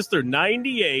let's think this through.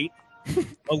 98,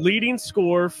 a leading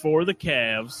score for the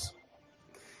Cavs.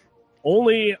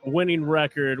 Only winning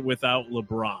record without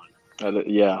LeBron.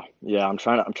 yeah. I'm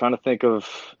trying to think of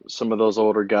some of those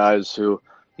older guys who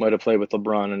might have played with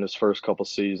LeBron in his first couple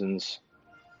seasons.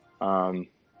 But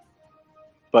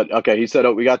okay, he said,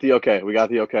 "Oh, we got the okay. We got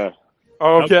the okay."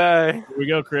 Okay. Here we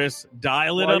go, Chris.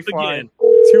 Dial it up Lifeline again.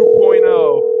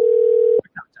 2.0.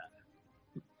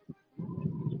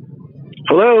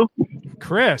 Hello.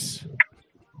 Chris.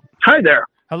 Hi there.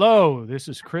 Hello, this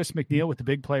is Chris McNeil with the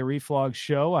Big Play Reflog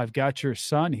Show. I've got your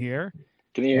son here.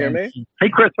 Can you hear me? Hey,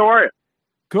 Chris. How are you?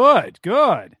 Good.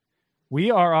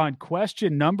 We are on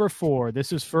question number 4.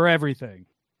 This is for everything.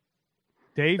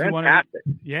 Dave, you want to? Fantastic.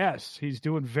 Yes, he's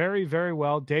doing very, very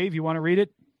well. Dave, you want to read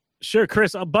it? Sure,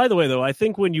 Chris. By the way, though, I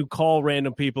think when you call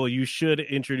random people, you should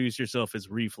introduce yourself as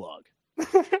Reflog.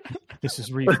 This is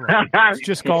Reflog. It's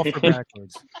just golf for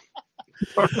backwards.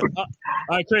 All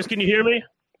right, Chris, can you hear me?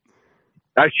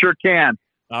 I sure can.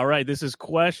 All right, this is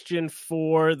question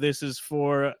 4. This is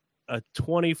for a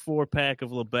 24-pack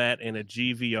of Labatt and a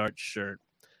GV Art shirt.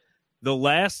 The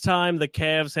last time the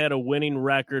Cavs had a winning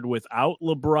record without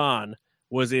LeBron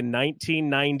was in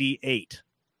 1998.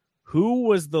 Who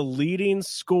was the leading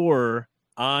scorer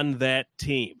on that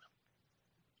team?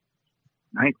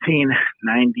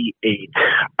 1998.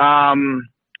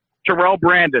 Terrell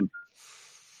Brandon.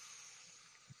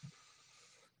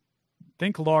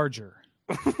 Think larger.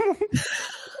 All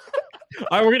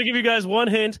right, we're going to give you guys one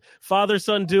hint.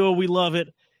 Father-son duo, we love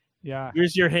it. Yeah.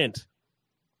 Here's your hint.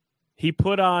 He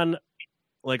put on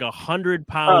like 100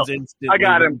 pounds instantly. I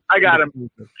got him.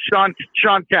 Sean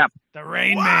Kemp. The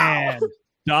Rain Man.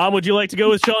 Dom, would you like to go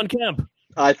with Sean Kemp?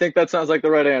 I think that sounds like the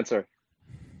right answer.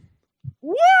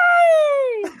 Woo!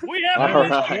 We have All it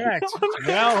right. correct.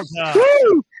 Well done.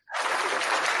 Woo!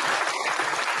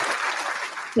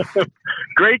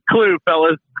 Great clue,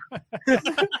 fellas.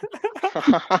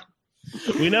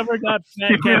 We never got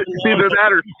Fat It's Kevin either Long.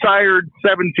 that or sired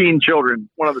 17 children.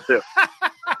 One of the two.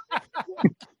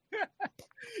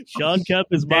 Sean Kemp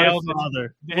is my Nailed it.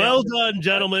 father. Nailed Well it. done,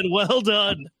 gentlemen. Well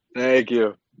done. Thank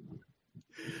you.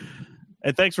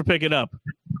 And thanks for picking up.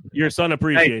 Your son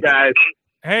appreciates Thanks, guys.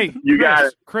 Hey, You got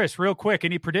it. Chris, real quick,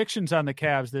 any predictions on the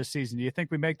Cavs this season? Do you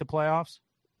think we make the playoffs?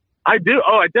 I do.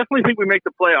 Oh, I definitely think we make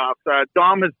the playoffs.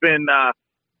 Dom has been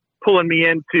pulling me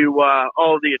into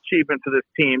all of the achievements of this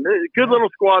team. Good little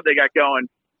squad they got going.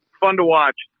 Fun to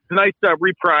watch. It's a nice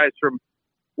reprise from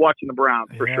watching the Browns,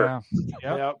 for sure.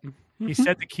 Yep. He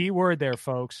said the key word there,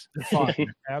 folks. Fun.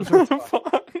 Absolutely fun.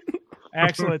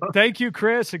 Excellent. Thank you,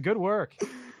 Chris, and good work.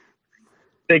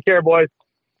 Take care, boys.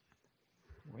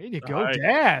 Way to go, All right.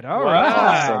 Dad. All Wow.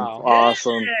 right.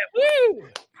 Awesome. Woo!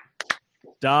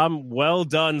 Dom, well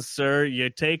done, sir. You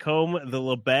take home the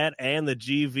Labatt and the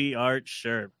GV Art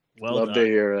shirt. Well Love done. to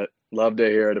hear it. Love to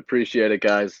hear it. Appreciate it,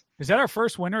 guys. Is that our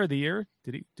first winner of the year?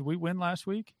 Did we win last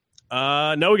week?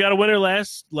 No, we got a winner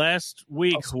last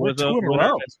week. Oh, so we're with two a in a winner.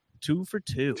 row. 2 for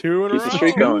 2. Two in a Keep the row.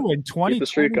 streak going. In Keep the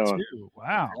streak going. 2022.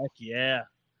 Wow. Heck yeah.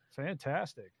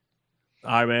 Fantastic.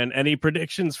 All right, man. Any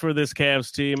predictions for this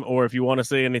Cavs team, or if you want to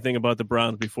say anything about the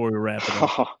Browns before we wrap it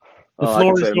up? The I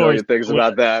floor can is say a million yours. things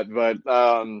about that, but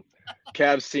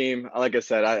Cavs team, like I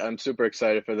said, I'm super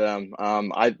excited for them.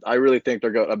 I really think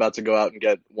they're about to go out and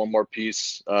get one more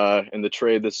piece in the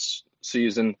trade this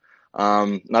season.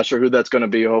 Not sure who that's going to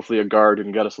be. Hopefully a guard who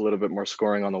can get us a little bit more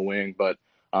scoring on the wing, but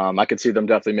I could see them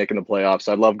definitely making the playoffs.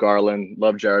 I love Garland,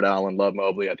 love Jared Allen, love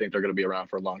Mobley. I think they're going to be around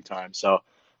for a long time. So,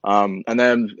 and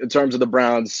then in terms of the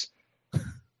Browns,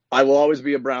 I will always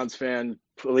be a Browns fan.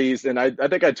 Please, and I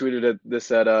think I tweeted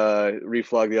this at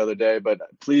Reflog the other day, but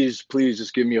please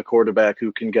just give me a quarterback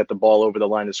who can get the ball over the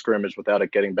line of scrimmage without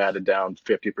it getting batted down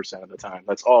 50% of the time.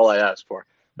 That's all I ask for.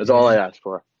 That's all I ask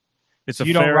for. It's a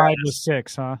You don't fair ride ask. with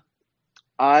 6, huh?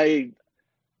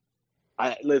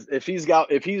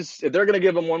 If they're going to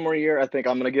give him one more year, I think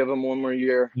I'm going to give him one more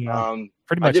year. Yeah.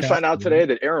 Pretty much. I did has find to out be. today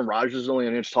that Aaron Rodgers is only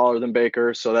an inch taller than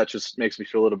Baker, so that just makes me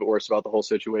feel a little bit worse about the whole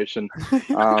situation.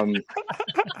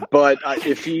 But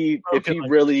if he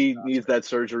really needs that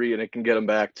surgery and it can get him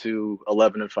back to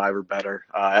 11-5 or better,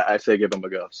 I say give him a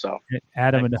go. So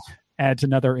Adam adds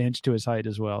another inch to his height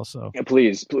as well. So yeah,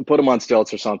 please put him on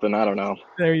stilts or something. I don't know.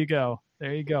 there you go.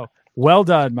 There you go. Well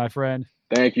done, my friend.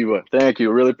 Thank you.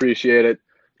 Really appreciate it.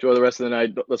 Enjoy the rest of the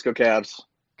night. Let's go Cavs.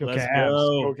 Go Let's Cavs.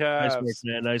 go. Go Nice Cavs. work,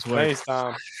 man. Nice work. Thanks,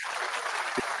 Tom.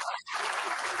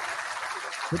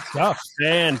 Good stuff.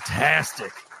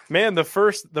 Fantastic. Man, the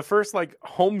first like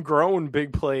homegrown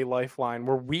big play lifeline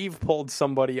where we've pulled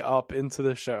somebody up into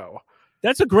the show.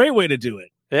 That's a great way to do it.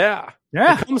 Yeah.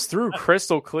 Yeah. It comes through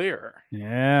crystal clear.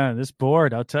 Yeah. This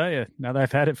board, I'll tell you, now that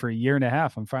I've had it for a year and a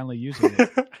half, I'm finally using it.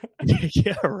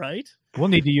 Yeah, right? We'll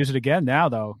need to use it again now,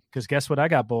 though, because guess what I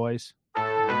got, boys?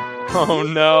 Oh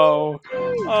no.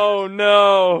 Oh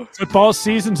no. Football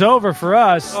season's over for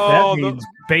us. Oh, that means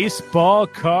baseball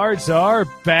cards are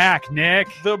back, Nick.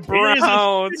 The Browns.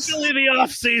 It is officially the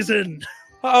off season.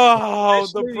 Oh,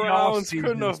 Especially the the Browns off-season.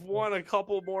 couldn't have won a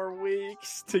couple more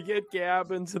weeks to get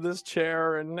Gab into this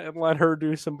chair and let her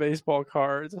do some baseball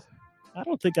cards. I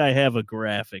don't think I have a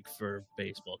graphic for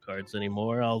baseball cards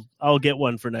anymore. I'll get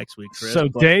one for next week, Chris. So,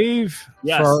 but- Dave,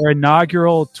 Yes. for our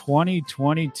inaugural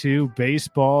 2022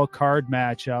 baseball card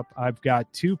matchup, I've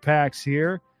got 2 packs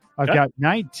here. I've Okay. got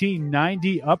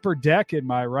 1990 Upper Deck in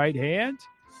my right hand,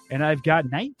 and I've got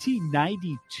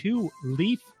 1992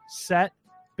 Leaf Set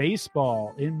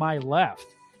Baseball in my left.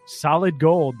 Solid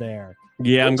gold there.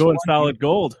 yeah, I'm Which going one solid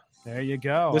gold. There you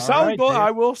go. The All solid right, gold, Dave.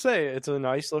 I will say, it's a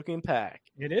nice looking pack.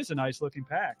 It is a nice looking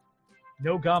pack.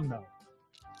 No gum, though.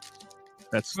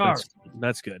 That's All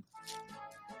that's good.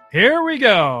 Here we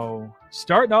go.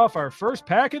 Starting off our first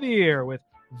pack of the year with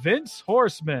Vince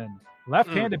Horseman,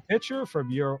 left-handed pitcher from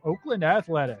your Oakland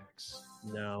Athletics.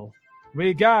 No.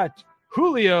 We got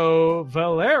Julio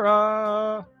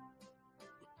Valera,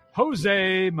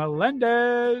 Jose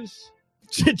Melendez.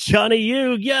 Johnny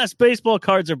U. Yes, baseball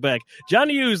cards are back.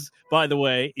 Johnny U's, by the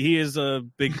way, he is a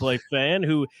big play fan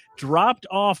who dropped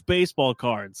off baseball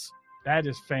cards That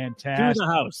is to fantastic. the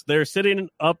house. They're sitting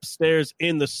upstairs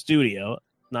in the studio,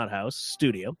 not house,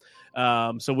 studio.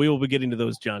 So we will be getting to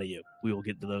those, Johnny U. We will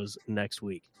get to those next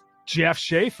week. Jeff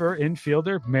Schaefer,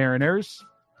 infielder, Mariners.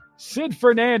 Sid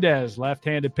Fernandez,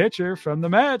 left-handed pitcher from the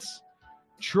Mets.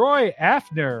 Troy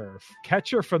Afner,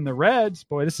 catcher from the Reds.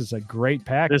 Boy, this is a great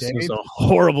pack. This Dave. is a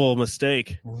horrible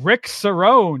mistake. Rick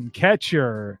Cerrone,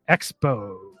 catcher,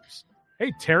 Expos.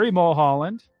 Hey, Terry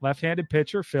Mulholland, left-handed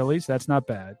pitcher, Phillies. That's not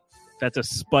bad. That's a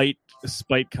spite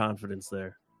confidence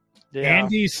there. Yeah.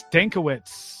 Andy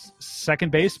Stankiewicz,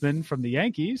 second baseman from the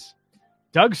Yankees.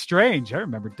 Doug Strange. I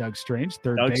remember Doug Strange,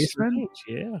 third baseman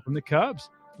from the Cubs.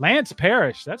 Lance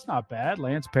Parrish. That's not bad.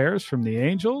 Lance Parrish from the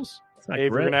Angels. Hey,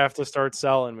 we're going to have to start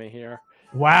selling me here.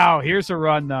 Wow, here's a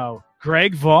run, though.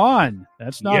 Greg Vaughn.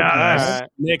 That's not bad.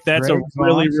 Nick, that's Greg a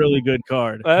really, Vaughn. really good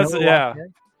card. That's That's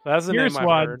the Here's name I've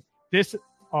one. heard.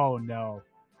 Oh, no.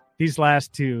 These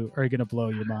last two are going to blow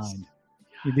your mind.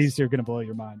 These are going to blow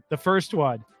your mind. The first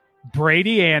one,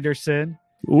 Brady Anderson.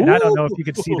 And I don't know if you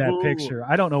can see that picture.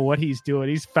 I don't know what he's doing.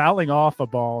 He's fouling off a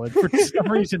ball, and for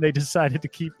some reason they decided to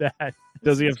keep that.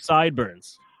 Does he have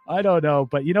sideburns? I don't know,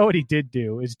 but you know what he did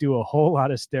do is do a whole lot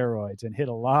of steroids and hit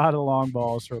a lot of long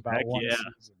balls for about one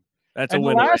season. That's and a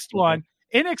winner. The last one,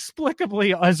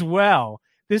 inexplicably as well,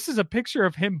 this is a picture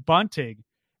of him bunting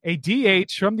a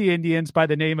DH from the Indians by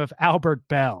the name of Albert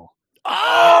Bell.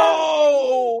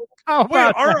 Oh! How Wait,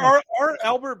 about that? aren't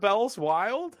Albert Bells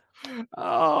wild?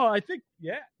 Oh, I think,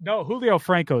 yeah. No, Julio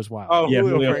Franco's wild. Oh, Yeah,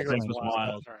 Julio Franco's Franco's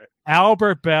wild. All right.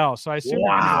 Albert Bell. So I assume.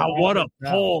 Wow, what a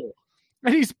pull.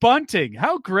 And he's bunting.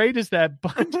 How great is that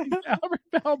bunting? Albert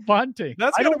Bell bunting.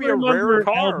 That's I going don't to be a remember rare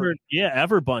card. Albert,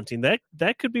 ever bunting.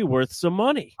 That could be worth some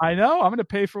money. I know. I'm going to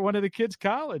pay for one of the kids'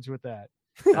 college with that.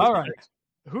 All right.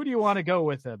 Who do you want to go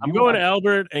with him? I'm going to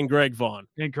Albert and Greg Vaughn.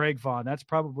 And Greg Vaughn. That's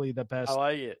probably the best. I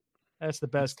like it. That's the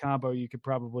best combo you could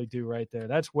probably do right there.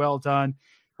 That's well done.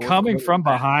 Coming from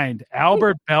behind,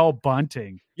 Albert Bell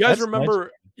bunting. You guys That's remember?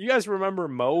 legendary. You guys remember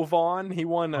Mo Vaughn? He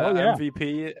won yeah.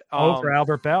 MVP Over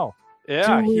Albert Bell.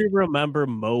 Yeah, Do we remember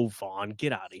Mo Vaughn?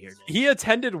 Get out of here, Nick. he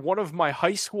attended one of my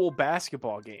high school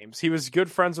basketball games. He was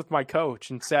good friends with my coach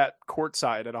and sat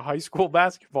courtside at a high school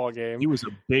basketball game. He was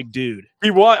a big dude. He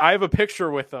was. I have a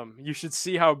picture with him. You should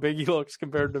see how big he looks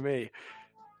compared to me.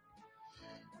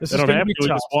 This I is don't going have to to. be We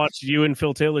tough. just watched you and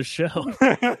Phil Taylor's show.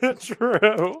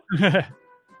 True.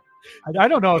 I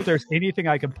don't know if there's anything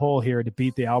I can pull here to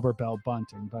beat the Albert Bell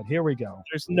bunting, but here we go.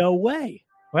 There's no way.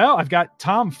 Well, I've got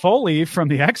Tom Foley from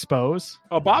the Expos.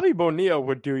 Oh, Bobby Bonilla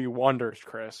would do you wonders,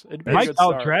 Chris. It'd be a Mike good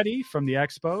start. Aldretti from the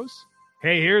Expos.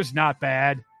 Hey, here's not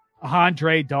bad.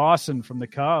 Andre Dawson from the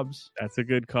Cubs. That's a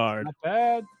good card. Not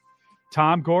bad.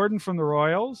 Tom Gordon from the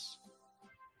Royals.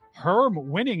 Herm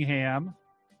Winningham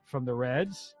from the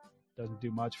Reds. Doesn't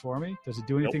do much for me. Does it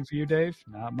do anything for you, Dave?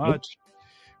 Not much.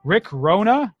 Rick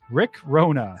Rona. Rick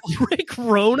Rona?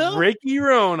 Ricky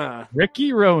Rona.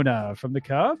 Ricky Rona from the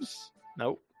Cubs.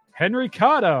 Nope. Henry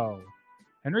Cotto.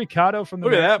 Henry Cotto from the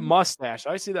Look at that Yankees. mustache.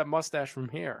 I see that mustache from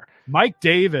here. Mike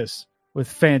Davis with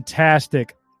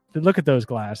fantastic. Look at those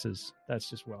glasses. That's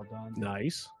just well done.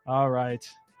 Nice. All right.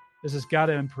 This has got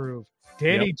to improve.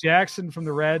 Danny Jackson from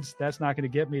the Reds. That's not going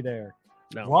to get me there.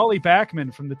 No. Wally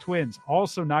Backman from the Twins.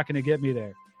 Also not going to get me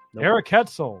there. Nope. Eric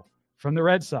Hetzel from the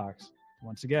Red Sox.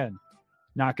 Once again,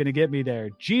 not going to get me there.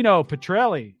 Gino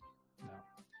Petrelli. No.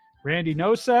 Randy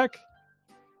Nosek.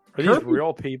 Are these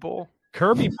real people?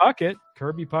 Kirby Puckett.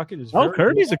 Kirby Puckett is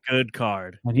Kirby's good. a good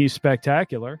card. And he's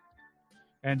spectacular.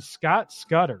 And Scott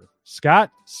Scudder.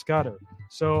 Scott Scudder.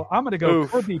 So I'm going to go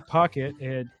Oof. Kirby Puckett,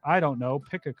 and I don't know,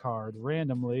 pick a card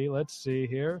randomly. Let's see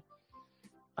here.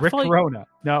 Rick Rona.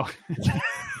 No.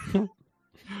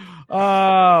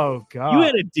 Oh, God. You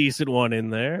had a decent one in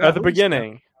there. At the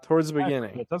beginning. Towards the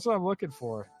beginning. That's what I'm looking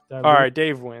for. All right,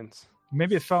 Dave wins.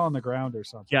 Maybe it fell on the ground or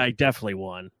something. Yeah, I definitely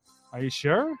won. Are you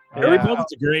sure? Kirby Yeah.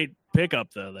 Puckett's a great pickup,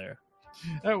 though, there.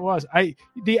 It was.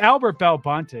 The Albert Bell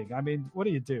bunting. I mean, what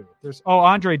do you do?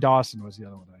 Andre Dawson was the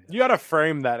other one. You got to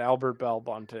frame that Albert Bell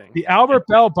bunting. The Albert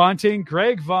Bell bunting,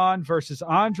 Greg Vaughn versus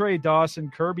Andre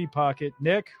Dawson, Kirby Puckett.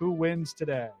 Nick, who wins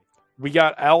today? We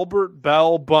got Albert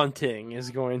Bell bunting is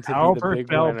going to be the Albert big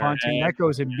Bell winner. bunting. That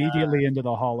goes immediately into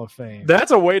the Hall of Fame.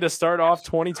 That's a way to start off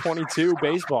 2022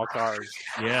 baseball cards.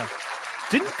 Yeah.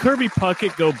 Didn't Kirby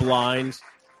Puckett go blind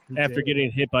He after did.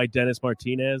 getting hit by Dennis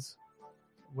Martinez?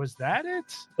 Was that it?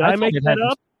 Did I thought make it that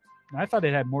had- up? I thought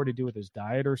it had more to do with his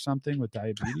diet or something with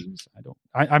diabetes.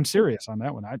 I'm serious on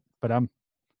that one. I don't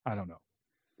know.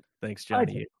 Thanks,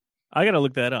 Johnny. I got to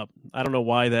look that up. I don't know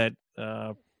why that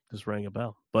just rang a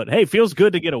bell. But hey, feels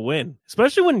good to get a win.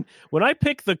 Especially when I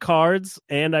pick the cards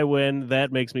and I win,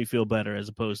 that makes me feel better as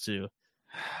opposed to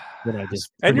when I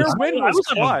just. And your win I was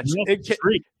on a clutch. rough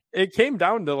streak. It came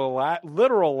down to the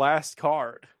literal last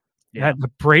card. You had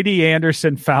Brady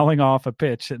Anderson fouling off a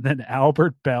pitch and then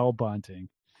Albert Bell bunting.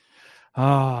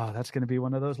 Oh, that's going to be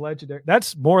one of those legendary.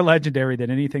 That's more legendary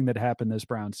than anything that happened this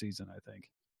Brown season, I think.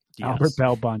 Yes. Albert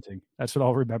Bell bunting. That's what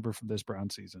I'll remember from this Brown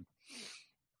season.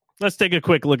 Let's take a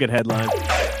quick look at headlines.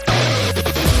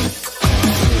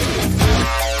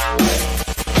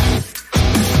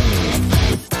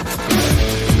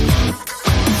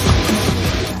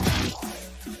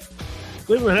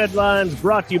 Cleveland Headlines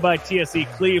brought to you by TSE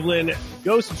Cleveland.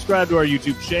 Go subscribe to our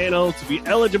YouTube channel to be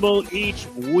eligible each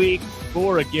week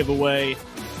for a giveaway.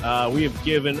 We have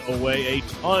given away a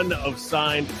ton of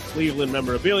signed Cleveland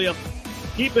memorabilia.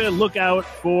 Keep a lookout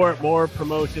for more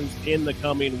promotions in the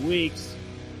coming weeks.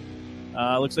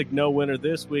 Looks like no winner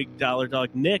this week. Dollar Dog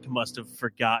Nick must have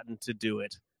forgotten to do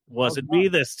it. Wasn't me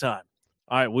this time.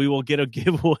 All right, we will get a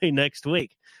giveaway next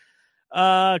week.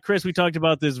 Chris, we talked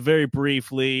about this very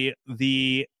briefly.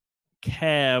 The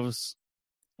Cavs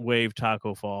waived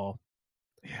Taco Fall.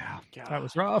 Yeah, that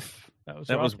was rough. That was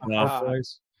rough.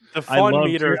 The fun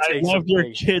meter I takes love a your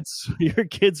break.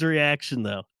 kids' reason,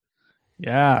 though.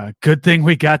 Yeah, good thing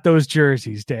we got those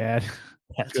jerseys, Dad.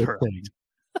 That's Good right. thing.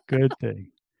 Good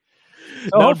thing.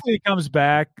 So Now, hopefully he comes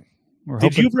back.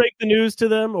 did you break the news to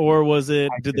them, or was it?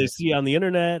 Did they see on the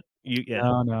internet?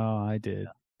 No, I did.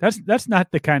 That's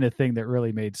not the kind of thing that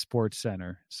really made Sports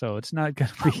Center. So it's not going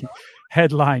to be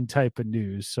headline type of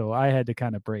news. So I had to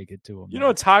kind of break it to him. You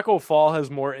know, Taco Fall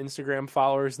has more Instagram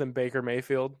followers than Baker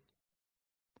Mayfield.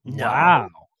 Wow.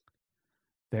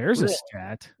 There's a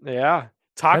stat. Yeah.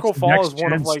 Taco That's Fall is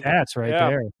one next-gen of like stats right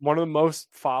there. one of the most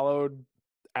followed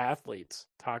athletes.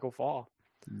 Taco Fall.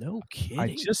 No kidding.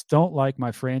 I just don't like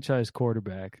my franchise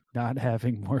quarterback not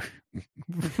having more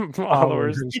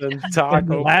Followers than Taco than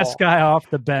the last Fall. guy off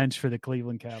the bench for the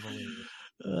Cleveland Cavaliers.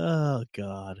 Oh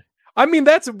God. I mean,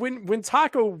 that's when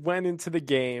Taco went into the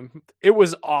game, it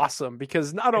was awesome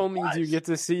because not only do you get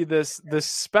to see this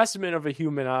specimen of a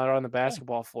human out on the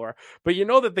basketball floor, but you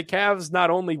know that the Cavs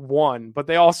not only won, but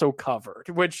they also covered,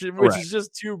 which is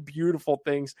just two beautiful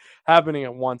things happening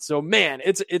at once. So man,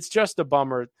 it's just a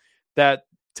bummer that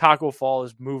Taco Fall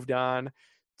has moved on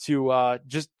to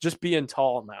just being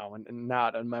tall now and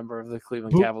not a member of the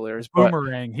Cleveland Cavaliers. But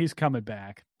Boomerang, he's coming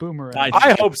back. Boomerang.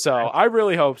 I hope so. I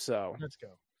really hope so. Let's go.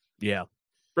 Yeah.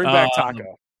 Bring back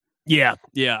Taco. Yeah,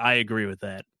 I agree with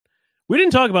that. We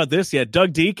didn't talk about this yet.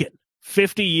 Doug Deacon,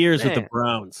 50 years with the Man.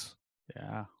 Browns.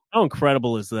 Yeah. How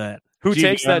incredible is that? Who Gee,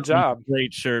 takes that job?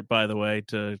 Great shirt, by the way,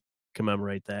 to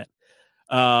commemorate that.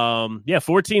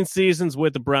 14 seasons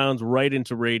with the Browns, right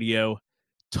into radio.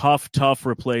 Tough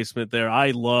replacement there. I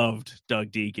loved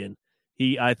Doug Deacon.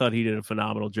 I thought he did a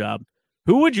phenomenal job.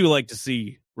 Who would you like to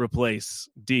see replace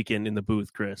Deacon in the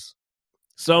booth, Chris?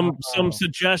 Some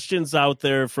suggestions out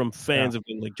there from fans have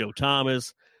been like Joe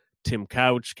Thomas, Tim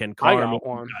Couch, Ken Carmen,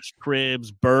 Josh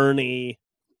Cribbs, Bernie.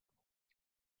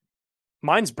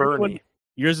 Mine's Bernie.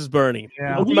 Yours is Bernie.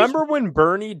 Yeah. Remember when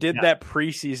Bernie did that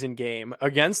preseason game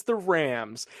against the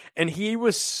Rams, and he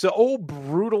was so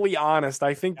brutally honest.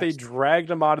 I think they dragged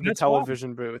him out of the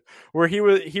television booth where he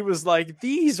was like,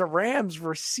 "These Rams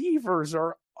receivers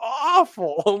are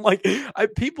awful." Like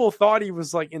people thought he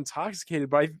was like intoxicated,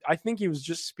 but I think he was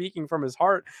just speaking from his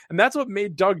heart. And that's what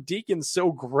made Doug Deacon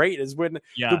so great is when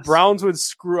the Browns would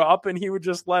screw up and he would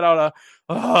just let out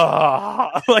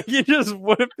a like you just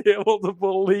wouldn't be able to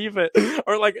believe it.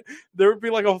 Or like there would be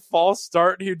like a false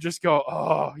start and he'd just go,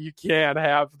 "Oh, you can't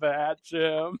have that,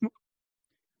 Jim."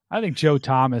 I think Joe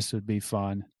Thomas would be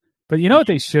fun. But you know what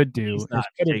they should do? He's not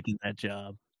taking that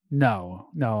job. No,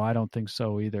 I don't think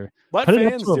so either. Let Put it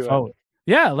up fans to a do vote. it.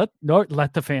 Yeah, let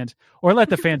the fans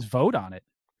vote on it.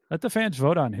 Let the fans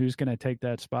vote on who's going to take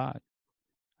that spot.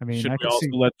 I mean, Should I we can also see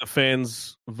let the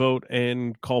fans vote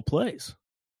and call plays?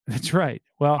 that's right.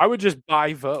 Well, I would just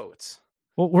buy votes.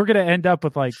 well, we're going to end up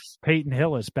with like Peyton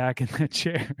Hillis back in the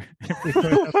chair if we put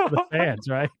it up to the fans,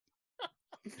 right?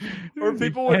 Or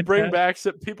people would bring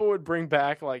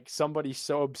back like somebody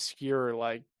so obscure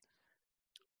like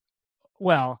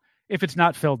Well, if it's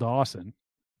not Phil Dawson,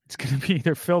 it's going to be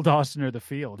either Phil Dawson or the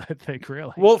field, I think,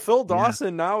 really. Well, Phil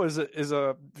Dawson now is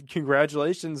a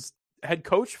congratulations head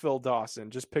coach. Phil Dawson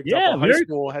just picked up a high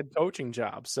school head coaching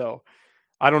job. So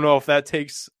I don't know if that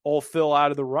takes old Phil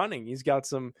out of the running. He's got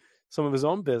some of his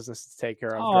own business to take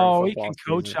care of. Oh, he can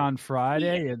coach on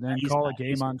Friday and then call a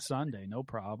game on Sunday. No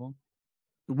problem.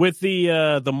 With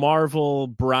the Marvel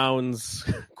Browns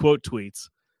quote tweets,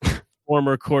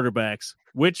 former quarterbacks.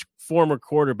 Which former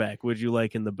quarterback would you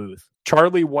like in the booth?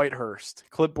 Charlie Whitehurst,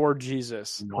 Clipboard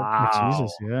Jesus. Wow.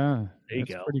 Jesus, yeah. There you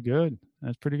That's go. pretty good.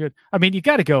 That's pretty good. I mean, you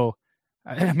got to go.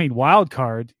 I mean, wild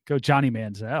card, go Johnny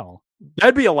Manziel.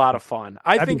 That'd be a lot of fun.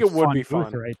 I That'd think be it would be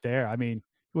booth fun. right there. I mean,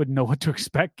 you wouldn't know what to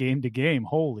expect game to game.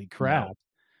 Holy crap.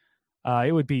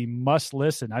 it would be must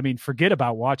listen. I mean, forget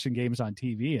about watching games on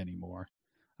TV anymore.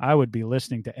 I would be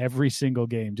listening to every single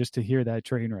game just to hear that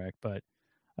train wreck. But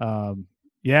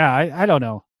yeah, I don't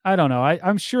know.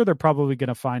 I'm sure they're probably going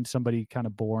to find somebody kind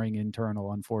of boring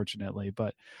internal, unfortunately.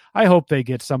 But I hope they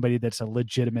get somebody that's a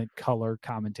legitimate color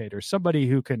commentator, somebody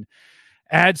who can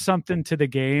add something to the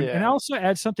game and also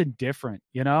add something different,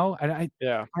 And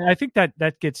I think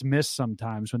that gets missed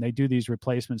sometimes when they do these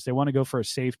replacements. They want to go for a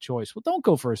safe choice. Well, don't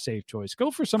go for a safe choice.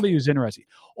 Go for somebody who's interesting,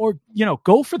 or,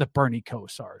 go for the Bernie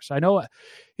Kosars. I know,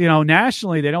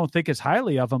 nationally they don't think as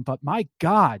highly of him, but my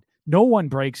God, no one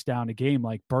breaks down a game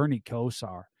like Bernie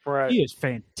Kosar. Right. He is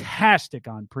fantastic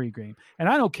on pregame, and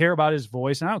I don't care about his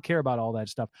voice, and I don't care about all that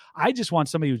stuff. I just want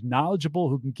somebody who's knowledgeable,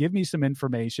 who can give me some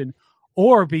information,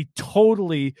 or be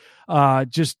totally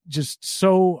just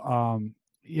so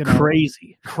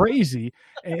crazy,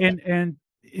 and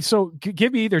so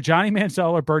give me either Johnny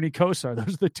Manziel or Bernie Kosar.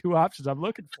 Those are the two options I'm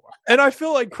looking for. And I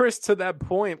feel like, Chris, to that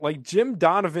point, like Jim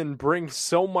Donovan brings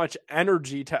so much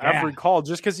energy to every call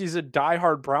just because he's a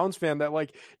diehard Browns fan, that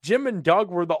like Jim and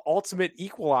Doug were the ultimate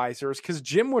equalizers, because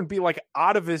Jim would be like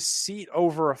out of his seat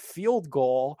over a field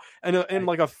goal and in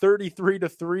like a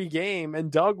 33-3 game,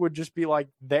 and Doug would just be like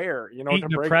there, to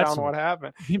break down what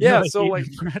happened. So like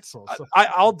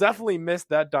I'll definitely miss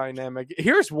that dynamic.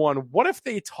 Here's one. What if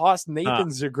they tossed Nathan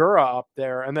Zagura up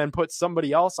there and then put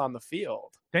somebody else on the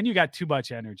field? Then you got too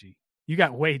much energy. You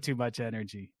got way too much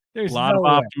energy. There's a lot of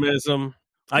optimism.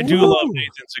 I do love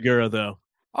Nathan Segura, though.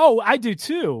 Oh, I do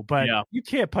too, but you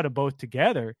can't put them both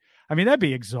together. I mean, that'd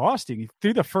be exhausting.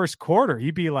 Through the first quarter,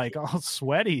 he'd be like all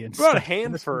sweaty and stuff. What about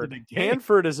Hanford?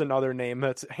 Hanford is another name.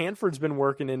 Hanford's been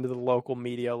working into the local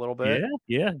media a little bit.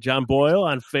 Yeah. John Boyle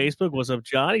on Facebook. What's up,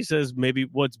 John? He says maybe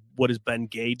what is Ben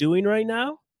Gay doing right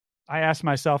now? I ask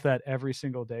myself that every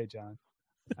single day, John.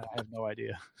 I have no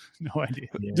idea. No idea.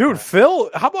 Dude,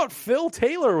 how about Phil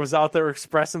Taylor was out there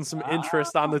expressing some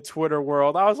interest on the Twitter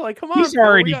world? I was like, come on. He's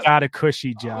already got a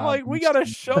cushy job. I'm like, we got a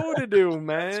show to do,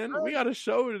 man. Right. We got a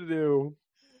show to do.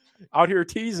 Out here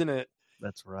teasing it.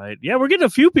 That's right. Yeah, we're getting a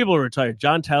few people retired.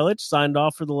 John Telich signed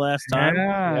off for the last time.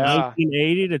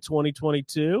 1980 to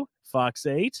 2022. Fox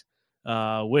 8.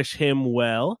 Wish him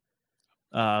well.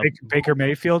 Baker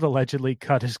Mayfield allegedly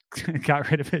got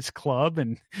rid of his club,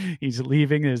 and he's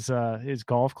leaving his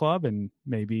golf club, and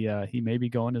maybe he may be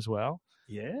going as well.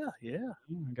 Yeah.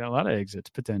 Got a lot of exits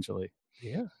potentially.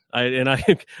 Yeah,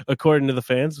 I according to the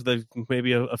fans, there's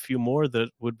maybe a few more that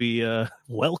would be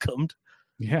welcomed.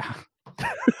 Yeah.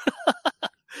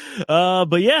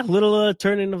 But yeah, little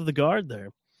turning of the guard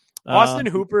there. Austin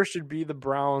Hooper should be the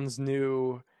Browns'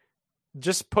 new.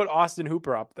 Just put Austin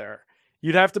Hooper up there.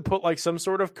 You'd have to put like some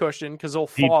sort of cushion because he'll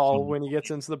fall when he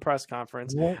gets into the press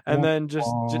conference, and then just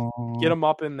get him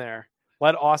up in there.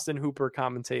 Let Austin Hooper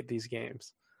commentate these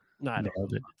games. Not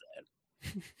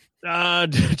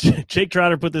Jake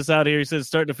Trotter put this out here. He says,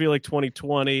 starting to feel like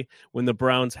 2020 when the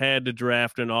Browns had to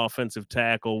draft an offensive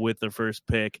tackle with their first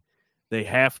pick. They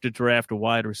have to draft a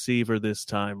wide receiver this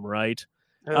time, right?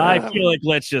 I feel like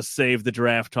let's just save the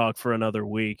draft talk for another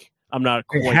week. I'm not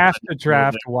quite. They have to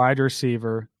draft a wide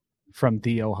receiver from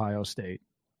the Ohio State.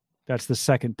 That's the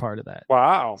second part of that.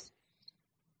 Wow.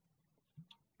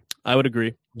 I would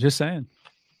agree. Just saying.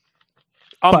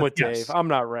 I'm with Dave. I'm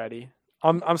not ready.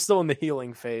 I'm still in the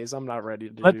healing phase. I'm not ready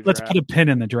to let's put a pin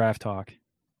in the draft talk.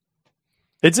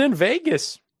 It's in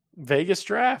Vegas. Vegas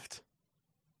draft.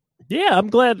 Yeah, I'm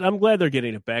glad they're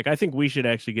getting it back. I think we should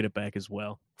actually get it back as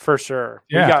well. For sure.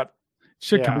 Yeah.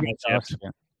 Come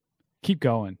keep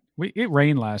going. It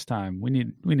rained last time. We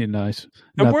need nice.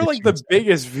 And we're like the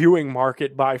biggest viewing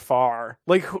market by far.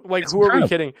 Like who are we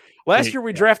kidding? Last year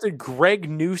we drafted Greg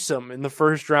Newsome in the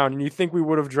first round, and you think we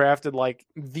would have drafted like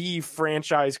the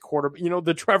franchise quarterback,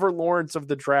 the Trevor Lawrence of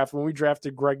the draft. When we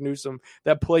drafted Greg Newsome,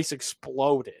 that place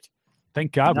exploded.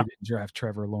 Thank God we didn't draft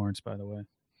Trevor Lawrence, by the way.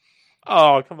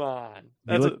 Oh, come on.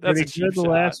 That's a cheap shot.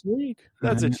 Last week.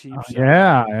 That's a cheap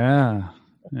shot.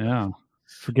 Yeah.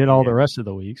 Forget all the rest of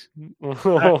the weeks.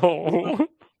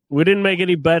 We didn't make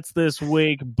any bets this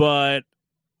week, but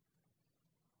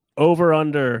over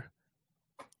under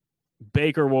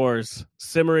Baker Wars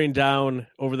simmering down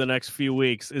over the next few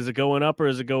weeks. Is it going up or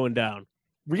is it going down?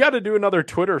 We got to do another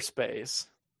Twitter space.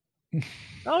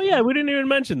 Oh, yeah. We didn't even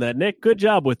mention that. Nick, good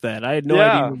job with that. I had no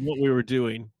idea what we were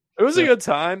doing. It was a good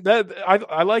time. That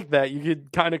I like that. You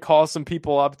could kind of call some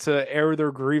people up to air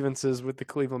their grievances with the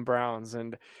Cleveland Browns,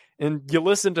 and And you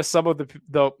listen to some of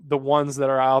the ones that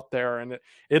are out there, and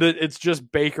it's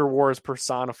just Baker Wars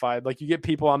personified. Like, you get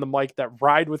people on the mic that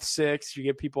ride with 6. You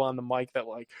get people on the mic that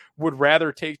like would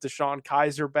rather take Deshaun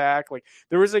Kaiser back. Like,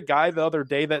 there was a guy the other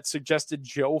day that suggested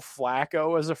Joe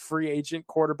Flacco as a free agent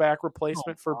quarterback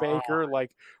replacement for Baker.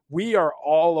 Like, we are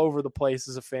all over the place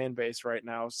as a fan base right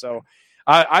now. So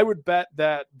I would bet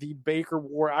that the Baker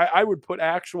War, I would put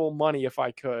actual money if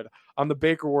I could on the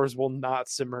Baker Wars will not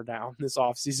simmer down this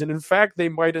offseason. In fact, they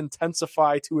might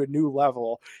intensify to a new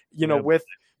level, with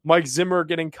Mike Zimmer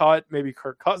getting cut. Maybe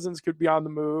Kirk Cousins could be on the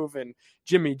move, and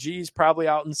Jimmy G's probably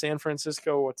out in San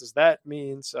Francisco. What does that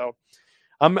mean? So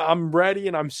I'm ready,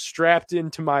 and I'm strapped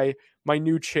into my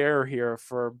new chair here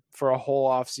for a whole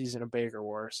offseason of Baker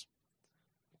Wars.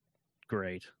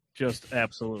 Great. Just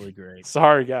absolutely great.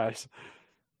 Sorry, guys.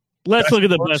 Let's look at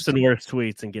the best and worst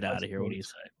tweets and get out of here. What do you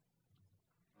say?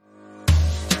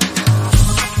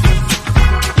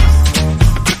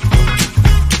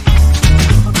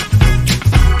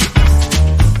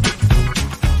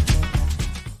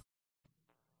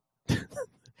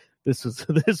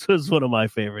 This was one of my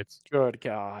favorites. Good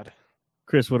God.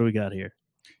 Chris, what do we got here?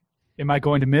 Am I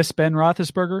going to miss Ben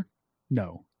Roethlisberger?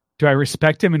 No. Do I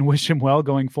respect him and wish him well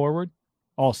going forward?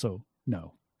 Also,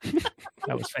 no.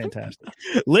 That was fantastic.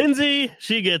 Lindsay,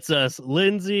 she gets us.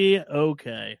 Lindsay,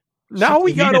 okay. Now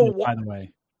we got to... By the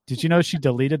way, did you know she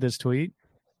deleted this tweet?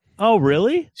 Oh,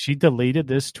 really? She deleted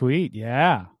this tweet,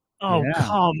 yeah. Oh, yeah.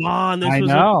 come on. I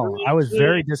know. I was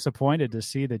very disappointed to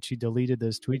see that she deleted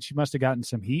this tweet. She must have gotten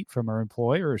some heat from her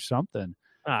employer or something.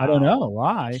 I don't know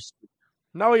why.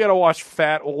 Now we got to watch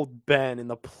fat old Ben in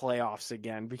the playoffs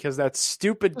again because that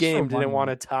stupid game didn't want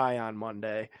to tie on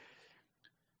Monday.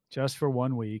 Just for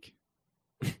 1 week.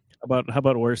 How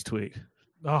about worst tweet?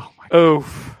 Oh, my God.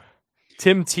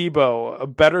 Tim Tebow, a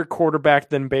better quarterback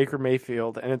than Baker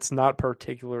Mayfield, and it's not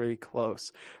particularly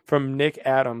close. From Nick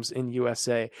Adams in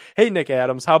USA. Hey, Nick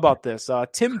Adams, how about this?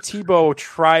 Tim Tebow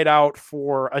tried out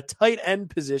for a tight end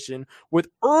position with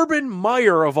Urban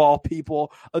Meyer, of all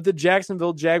people, of the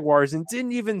Jacksonville Jaguars, and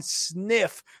didn't even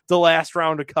sniff the last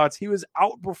round of cuts. He was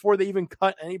out before they even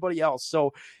cut anybody else.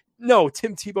 So, no,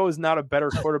 Tim Tebow is not a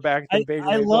better quarterback than Baker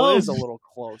Mayfield. It is a little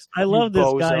close. I love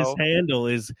this guy's handle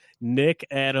is Nick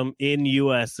Adam in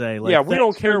USA. Like, yeah, we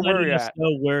don't care where you're at.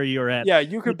 Know where you're at. Yeah,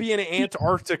 you could be in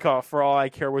Antarctica for all I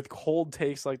care with cold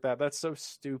takes like that. That's so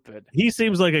stupid. He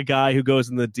seems like a guy who goes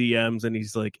in the DMs and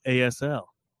he's like, ASL.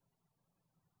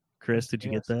 Chris, did you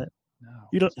get that? No.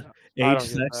 You don't age,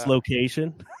 sex,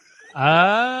 location?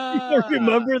 You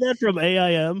remember that from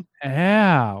AIM?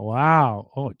 Yeah. Wow.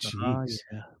 Oh, jeez.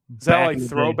 Yeah. Is that like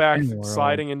throwback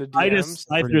sliding into DMs?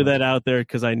 I threw that out there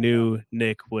because I knew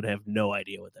Nick would have no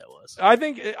idea what that was. I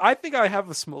think I have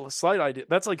a slight idea.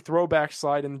 That's like throwback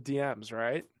slide in DMs,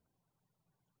 right?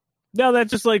 No,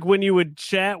 that's just like when you would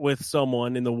chat with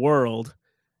someone in the world,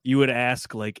 you would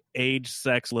ask like age,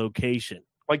 sex, location.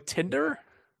 Like Tinder?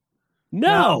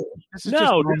 No, just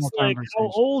like how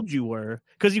old you were,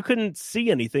 because you couldn't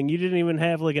see anything. You didn't even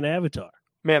have like an avatar.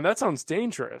 Man, that sounds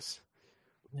dangerous.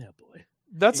 Yeah, boy.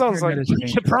 That sounds like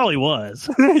it probably was.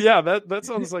 Yeah, that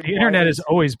sounds like the internet has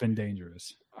always been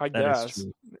dangerous. I guess.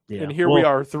 Yeah. And here we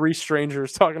are, 3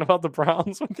 strangers talking about the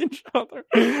Browns with each other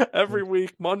every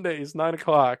week, Mondays,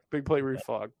 9:00. Big Play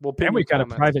Reflog. And we got a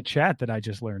private chat that I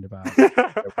just learned about. There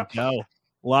we go.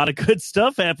 A lot of good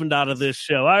stuff happened out of this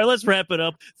show. All right, let's wrap it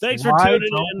up. Thanks for tuning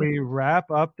in. We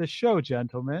wrap up the show,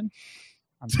 gentlemen.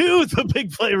 To the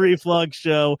Big Play Reflog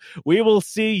Show. We will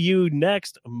see you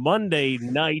next Monday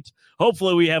night.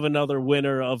 Hopefully we have another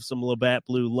winner of some Labatt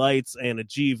Blue lights and a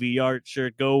GVR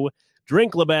shirt. Go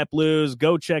drink Labatt Blues.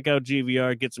 Go check out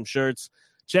GVR. Get some shirts.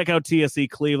 Check out TSE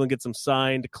Cleveland. Get some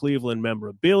signed Cleveland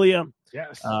memorabilia.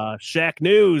 Yes. Shack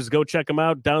News. Go check them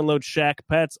out. Download Shack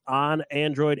Pets on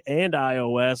Android and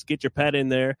iOS. Get your pet in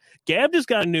there. Gab just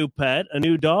got a new pet, a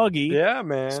new doggy. Yeah,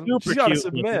 man. Super you gotta cute.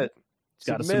 submit.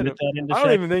 Got to submit that into I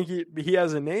don't even think he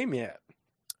has a name yet.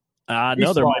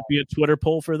 No, there might be a Twitter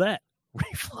poll for that.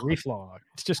 Reflog.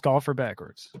 It's just golfer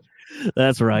backwards.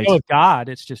 That's right. Oh, God,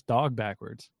 it's just dog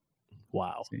backwards.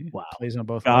 Wow. See? Wow. Plays on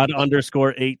both.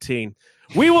 God_18.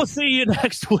 We will see you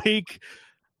next week.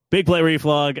 Big Play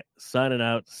Reflog signing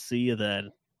out. See you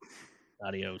then.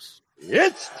 Adios.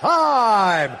 It's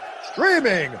time!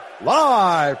 Streaming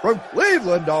live from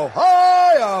Cleveland,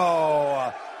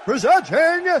 Ohio!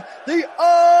 Presenting the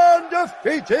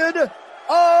undefeated,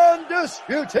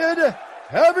 undisputed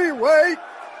heavyweight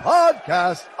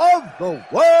podcast of the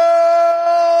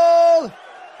world,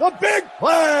 the Big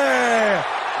Play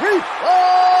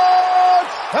Reflog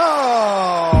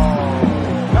Show!